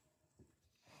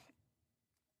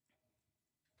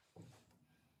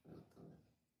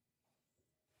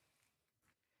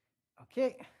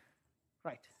 Okay,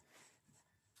 right.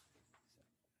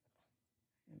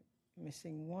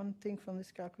 Missing one thing from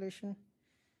this calculation.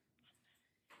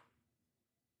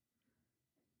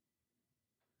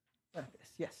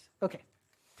 Yes, okay.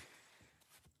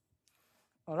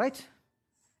 All right.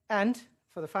 And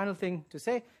for the final thing to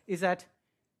say is that,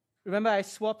 remember I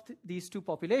swapped these two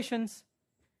populations,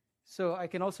 so I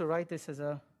can also write this as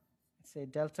a, let's say,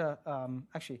 delta,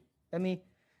 actually, let me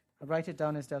write it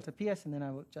down as delta PS, and then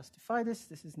I will justify this.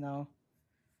 This is now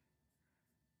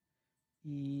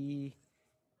E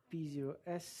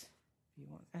P0s,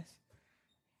 P1s,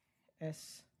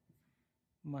 S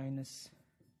minus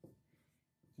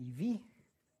EV.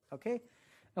 Okay?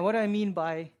 And what I mean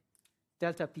by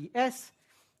delta PS,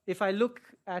 if I look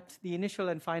at the initial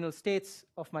and final states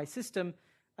of my system,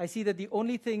 I see that the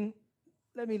only thing,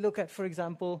 let me look at, for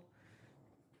example,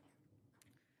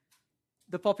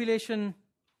 the population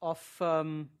of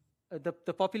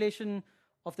the population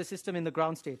of the system in the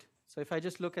ground state. So if I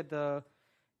just look at the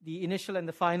initial and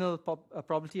the final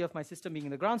probability of my system being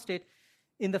in the ground state,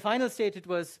 in the final state it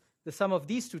was the sum of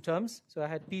these two terms. So I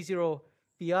had P0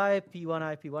 PI,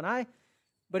 P1I, P1I.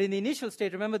 But in the initial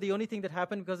state, remember the only thing that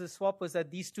happened because of the swap was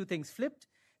that these two things flipped.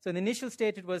 So in the initial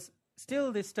state it was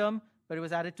still this term, but it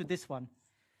was added to this one.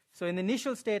 So in the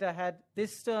initial state I had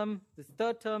this term, this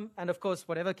third term, and of course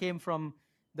whatever came from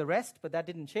the rest, but that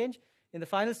didn't change. In the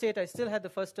final state I still had the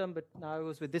first term, but now I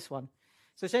was with this one.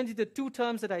 So essentially the two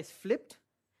terms that I flipped,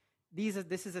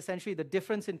 this is essentially the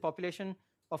difference in population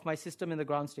of my system in the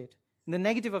ground state. And the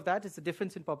negative of that is the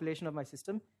difference in population of my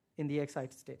system in the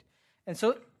excited state. And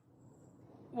so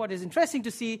what is interesting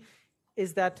to see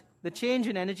is that the change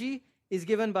in energy is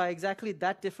given by exactly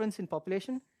that difference in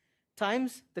population.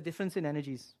 times the difference in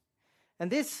energies.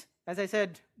 And this, as I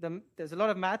said, there's a lot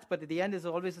of math, but at the end is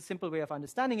always a simple way of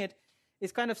understanding it.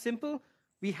 It's kind of simple.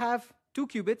 We have 2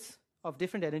 qubits of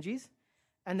different energies,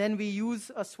 and then we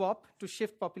use a swap to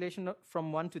shift population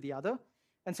from one to the other.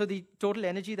 And so the total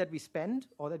energy that we spend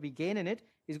or that we gain in it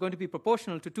is going to be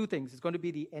proportional to 2 things. It's going to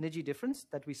be the energy difference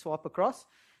that we swap across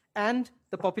and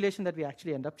the population that we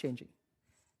actually end up changing.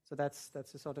 So that's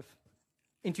a sort of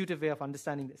intuitive way of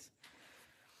understanding this.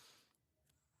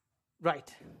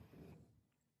 Right.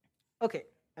 Okay,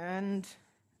 and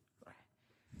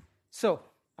so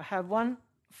I have one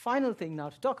final thing now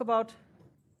to talk about.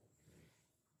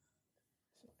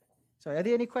 So are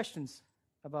there any questions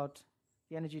about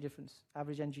the energy difference,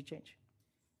 average energy change?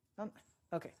 None?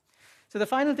 Okay. So the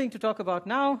final thing to talk about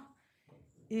now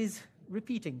is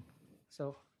repeating.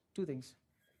 So 2 things.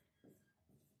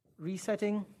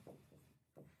 Resetting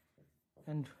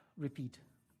and repeat.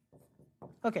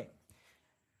 Okay.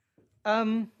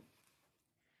 The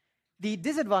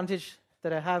disadvantage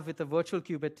that I have with the virtual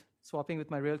qubit swapping with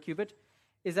my real qubit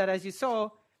is that, as you saw,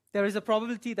 there is a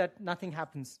probability that nothing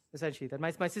happens, essentially, that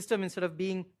my system, instead of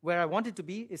being where I want it to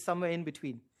be, is somewhere in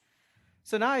between.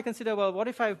 So now I consider, well, what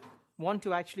if I want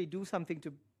to actually do something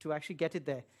to actually get it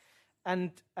there?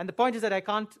 And the point is that I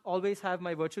can't always have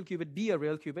my virtual qubit be a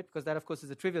real qubit, because that, of course, is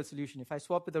a trivial solution. If I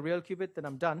swap with a real qubit, then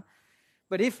I'm done.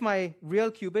 But if my real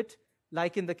qubit,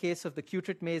 like in the case of the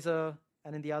qutrit maser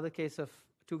and in the other case of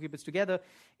 2 qubits together,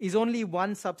 is only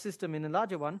one subsystem in a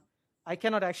larger one, I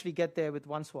cannot actually get there with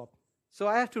one swap. So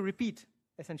I have to repeat,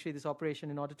 essentially, this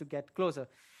operation in order to get closer.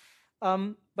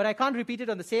 But I can't repeat it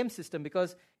on the same system,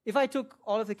 because if I took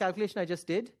all of the calculation I just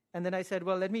did, and then I said,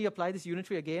 well, let me apply this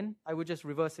unitary again, I would just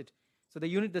reverse it. So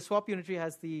the swap unitary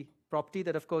has the property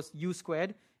that, of course, u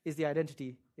squared is the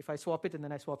identity. If I swap it and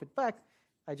then I swap it back,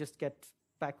 I just get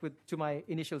back to my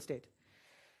initial state.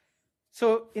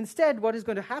 So instead, what is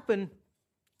going to happen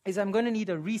is I'm going to need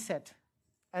a reset.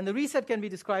 And the reset can be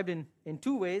described in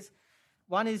 2 ways.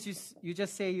 One is you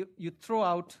just say you throw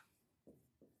out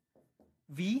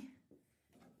V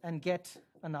and get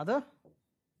another.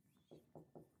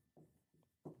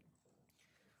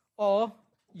 Or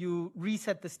you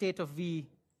reset the state of V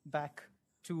back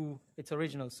to its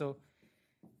original. So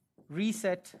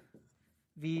reset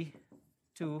V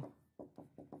to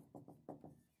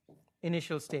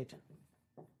initial state.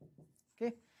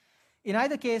 Okay? In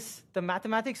either case, the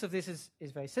mathematics of this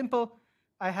is very simple.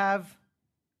 I have,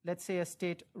 let's say, a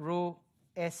state rho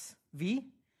SV,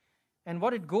 and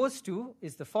what it goes to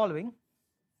is the following.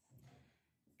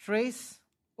 Trace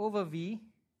over V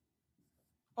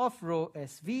of rho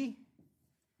SV,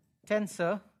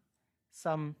 tensor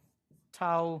some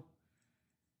tau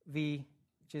V,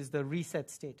 which is the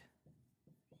reset state.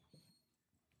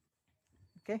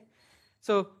 Okay?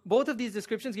 So both of these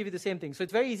descriptions give you the same thing. So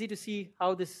it's very easy to see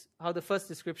how the first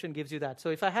description gives you that. So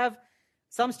if I have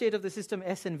some state of the system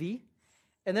S and V,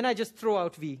 and then I just throw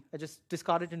out V, I just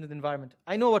discard it into the environment,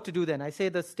 I know what to do then. I say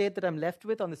the state that I'm left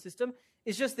with on the system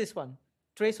is just this one,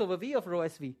 trace over V of rho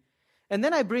SV. And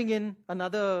then I bring in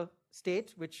another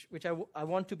state, which I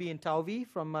want to be in tau V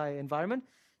from my environment,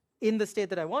 in the state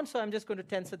that I want, so I'm just going to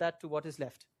tensor that to what is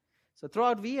left. So throw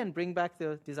out V and bring back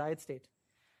the desired state.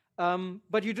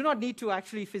 But you do not need to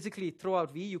actually physically throw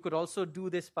out V. You could also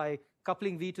do this by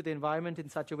coupling V to the environment in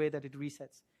such a way that it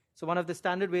resets. So one of the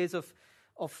standard ways of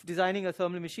designing a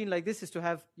thermal machine like this is to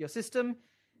have your system,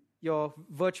 your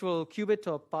virtual qubit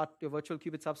or your virtual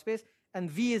qubit subspace, and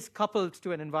V is coupled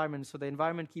to an environment, so the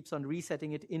environment keeps on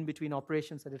resetting it in between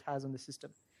operations that it has on the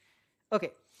system.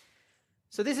 Okay,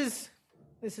 so this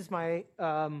is my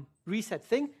reset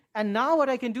thing, and now what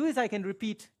I can do is I can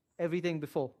repeat everything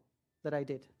before that I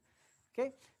did.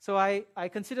 Okay, so I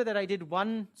consider that I did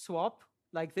one swap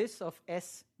like this of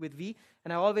S with V,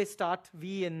 and I always start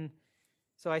V in,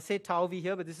 so I say tau V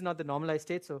here, but this is not the normalized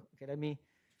state, so okay, let me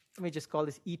just call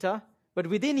this eta, but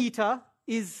within eta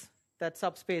is that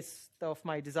subspace of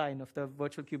my design, of the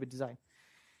virtual qubit design.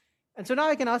 And so now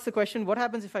I can ask the question, what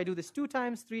happens if I do this 2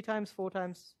 times, 3 times, 4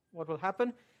 times? What will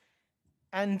happen?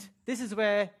 And this is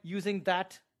where using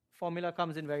that formula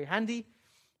comes in very handy.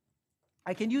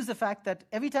 I can use the fact that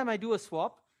every time I do a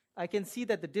swap, I can see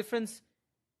that the difference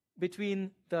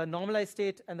between the normalized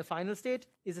state and the final state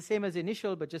is the same as the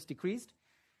initial, but just decreased.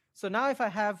 So now if I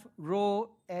have rho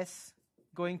S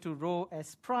going to rho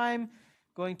S prime,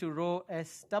 going to rho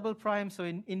S double prime, so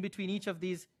in between each of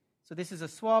these, so this is a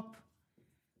swap,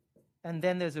 and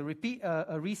then there's a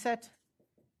reset,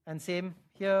 and same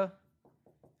here,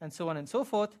 and so on and so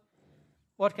forth.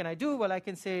 What can I do? Well, I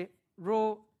can say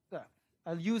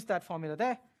I'll use that formula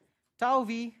there, tau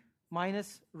V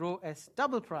minus rho S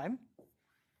double prime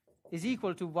is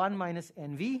equal to 1 minus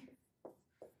NV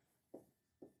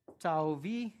tau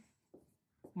V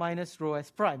minus rho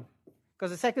S prime.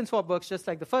 Because the second swap works just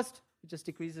like the first. It just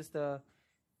decreases the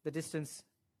distance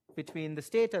between the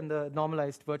state and the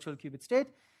normalized virtual qubit state.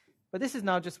 But this is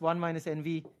now just 1 minus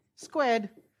NV squared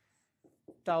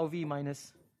tau V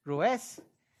minus rho S.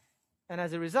 And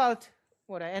as a result,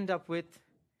 what I end up with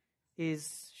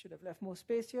is, should have left more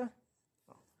space here.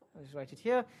 Oh, I'll just write it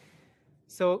here.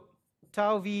 So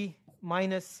tau V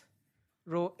minus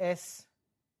rho S,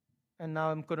 and now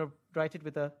I'm going to write it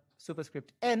with a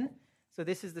superscript n. So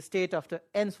this is the state after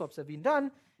n swaps have been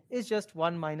done, is just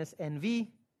 1 minus NV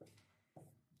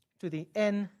to the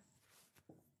n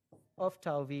of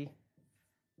tau V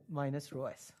minus rho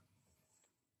S.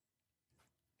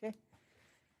 Okay.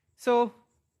 So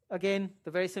again,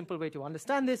 the very simple way to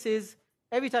understand this is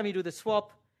every time you do the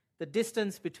swap, the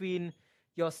distance between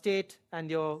your state and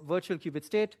your virtual qubit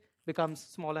state becomes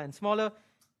smaller and smaller.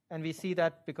 And we see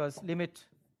that because limit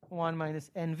 1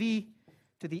 minus NV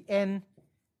to the n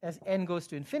as n goes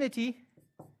to infinity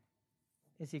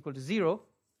is equal to 0,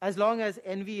 as long as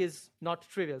NV is not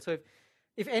trivial. So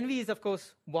if NV is, of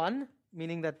course, 1,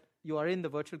 meaning that you are in the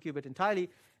virtual qubit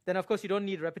entirely, then, of course, you don't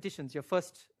need repetitions. Your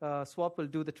first swap will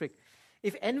do the trick.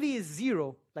 If NV is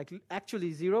 0, like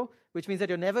actually 0, which means that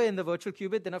you're never in the virtual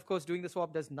qubit, then, of course, doing the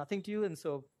swap does nothing to you, and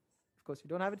so, of course, you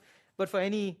don't have it. But for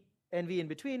any NV in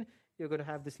between, you're going to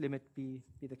have this limit be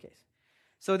the case.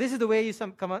 So this is the way you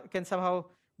can somehow,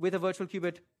 with a virtual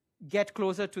qubit, get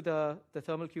closer to the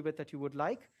thermal qubit that you would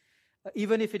like,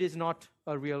 even if it is not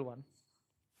a real one.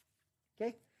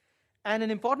 Okay? And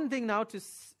an important thing now to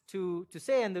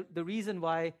say, and the reason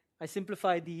why I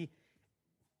simplify the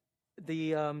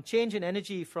change in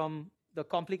energy from the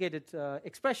complicated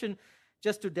expression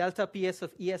just to delta PS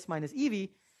of ES minus EV,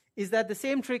 is that the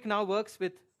same trick now works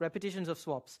with repetitions of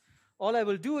swaps. All I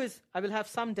will do is I will have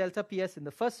some delta PS in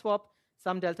the first swap,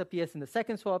 some delta PS in the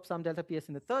second swap, some delta PS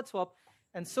in the third swap,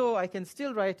 and so I can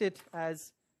still write it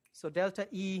as, so delta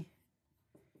E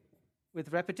with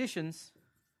repetitions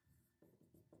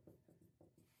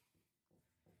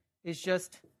is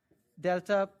just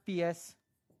delta PS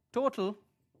total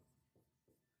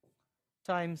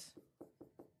times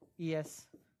ES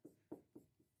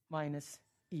minus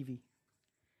EV.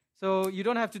 So you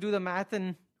don't have to do the math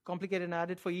and complicate and add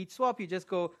it for each swap. You just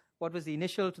go, what was the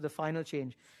initial to the final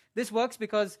change? This works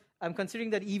because I'm considering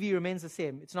that EV remains the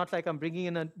same. It's not like I'm bringing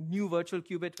in a new virtual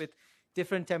qubit with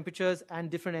different temperatures and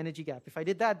different energy gap. If I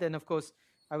did that, then, of course,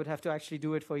 I would have to actually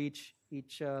do it for each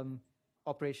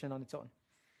operation on its own.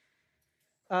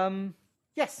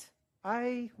 Yes,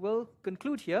 I will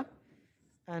conclude here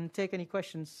and take any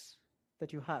questions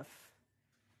that you have.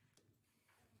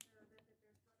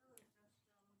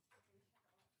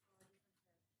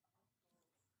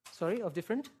 Sorry, of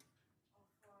different?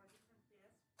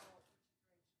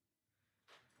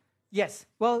 Yes,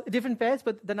 well, different pairs,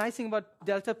 but the nice thing about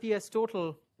delta PS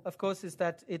total, of course, is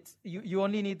that you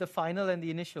only need the final and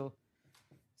the initial.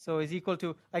 So is equal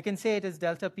to, I can say it is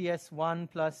delta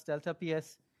PS1 plus delta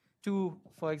PS2,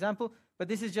 for example, but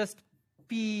this is just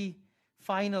P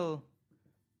final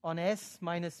on S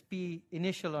minus P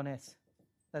initial on S.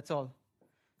 That's all.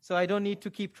 So I don't need to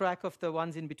keep track of the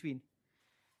ones in between.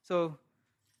 So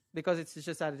because it's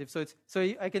just additive. So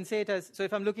I can say it as, so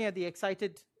if I'm looking at the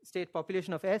excited state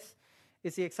population of S,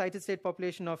 it's the excited state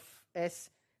population of S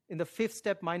in the fifth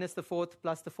step minus the fourth,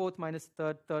 plus the fourth minus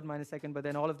the third minus second, but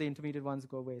then all of the intermediate ones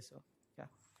go away. So yeah,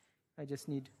 I just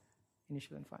need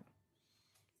initial and final.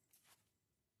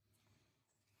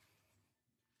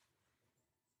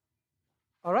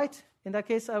 All right, in that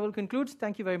case, I will conclude.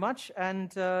 Thank you very much.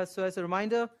 And so as a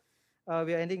reminder,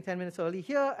 we are ending 10 minutes early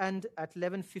here, and at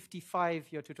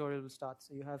 11:55 your tutorial will start.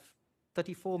 So you have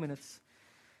 34 minutes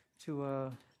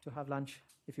to have lunch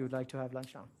if you would like to have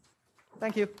lunch now.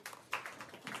 Thank you.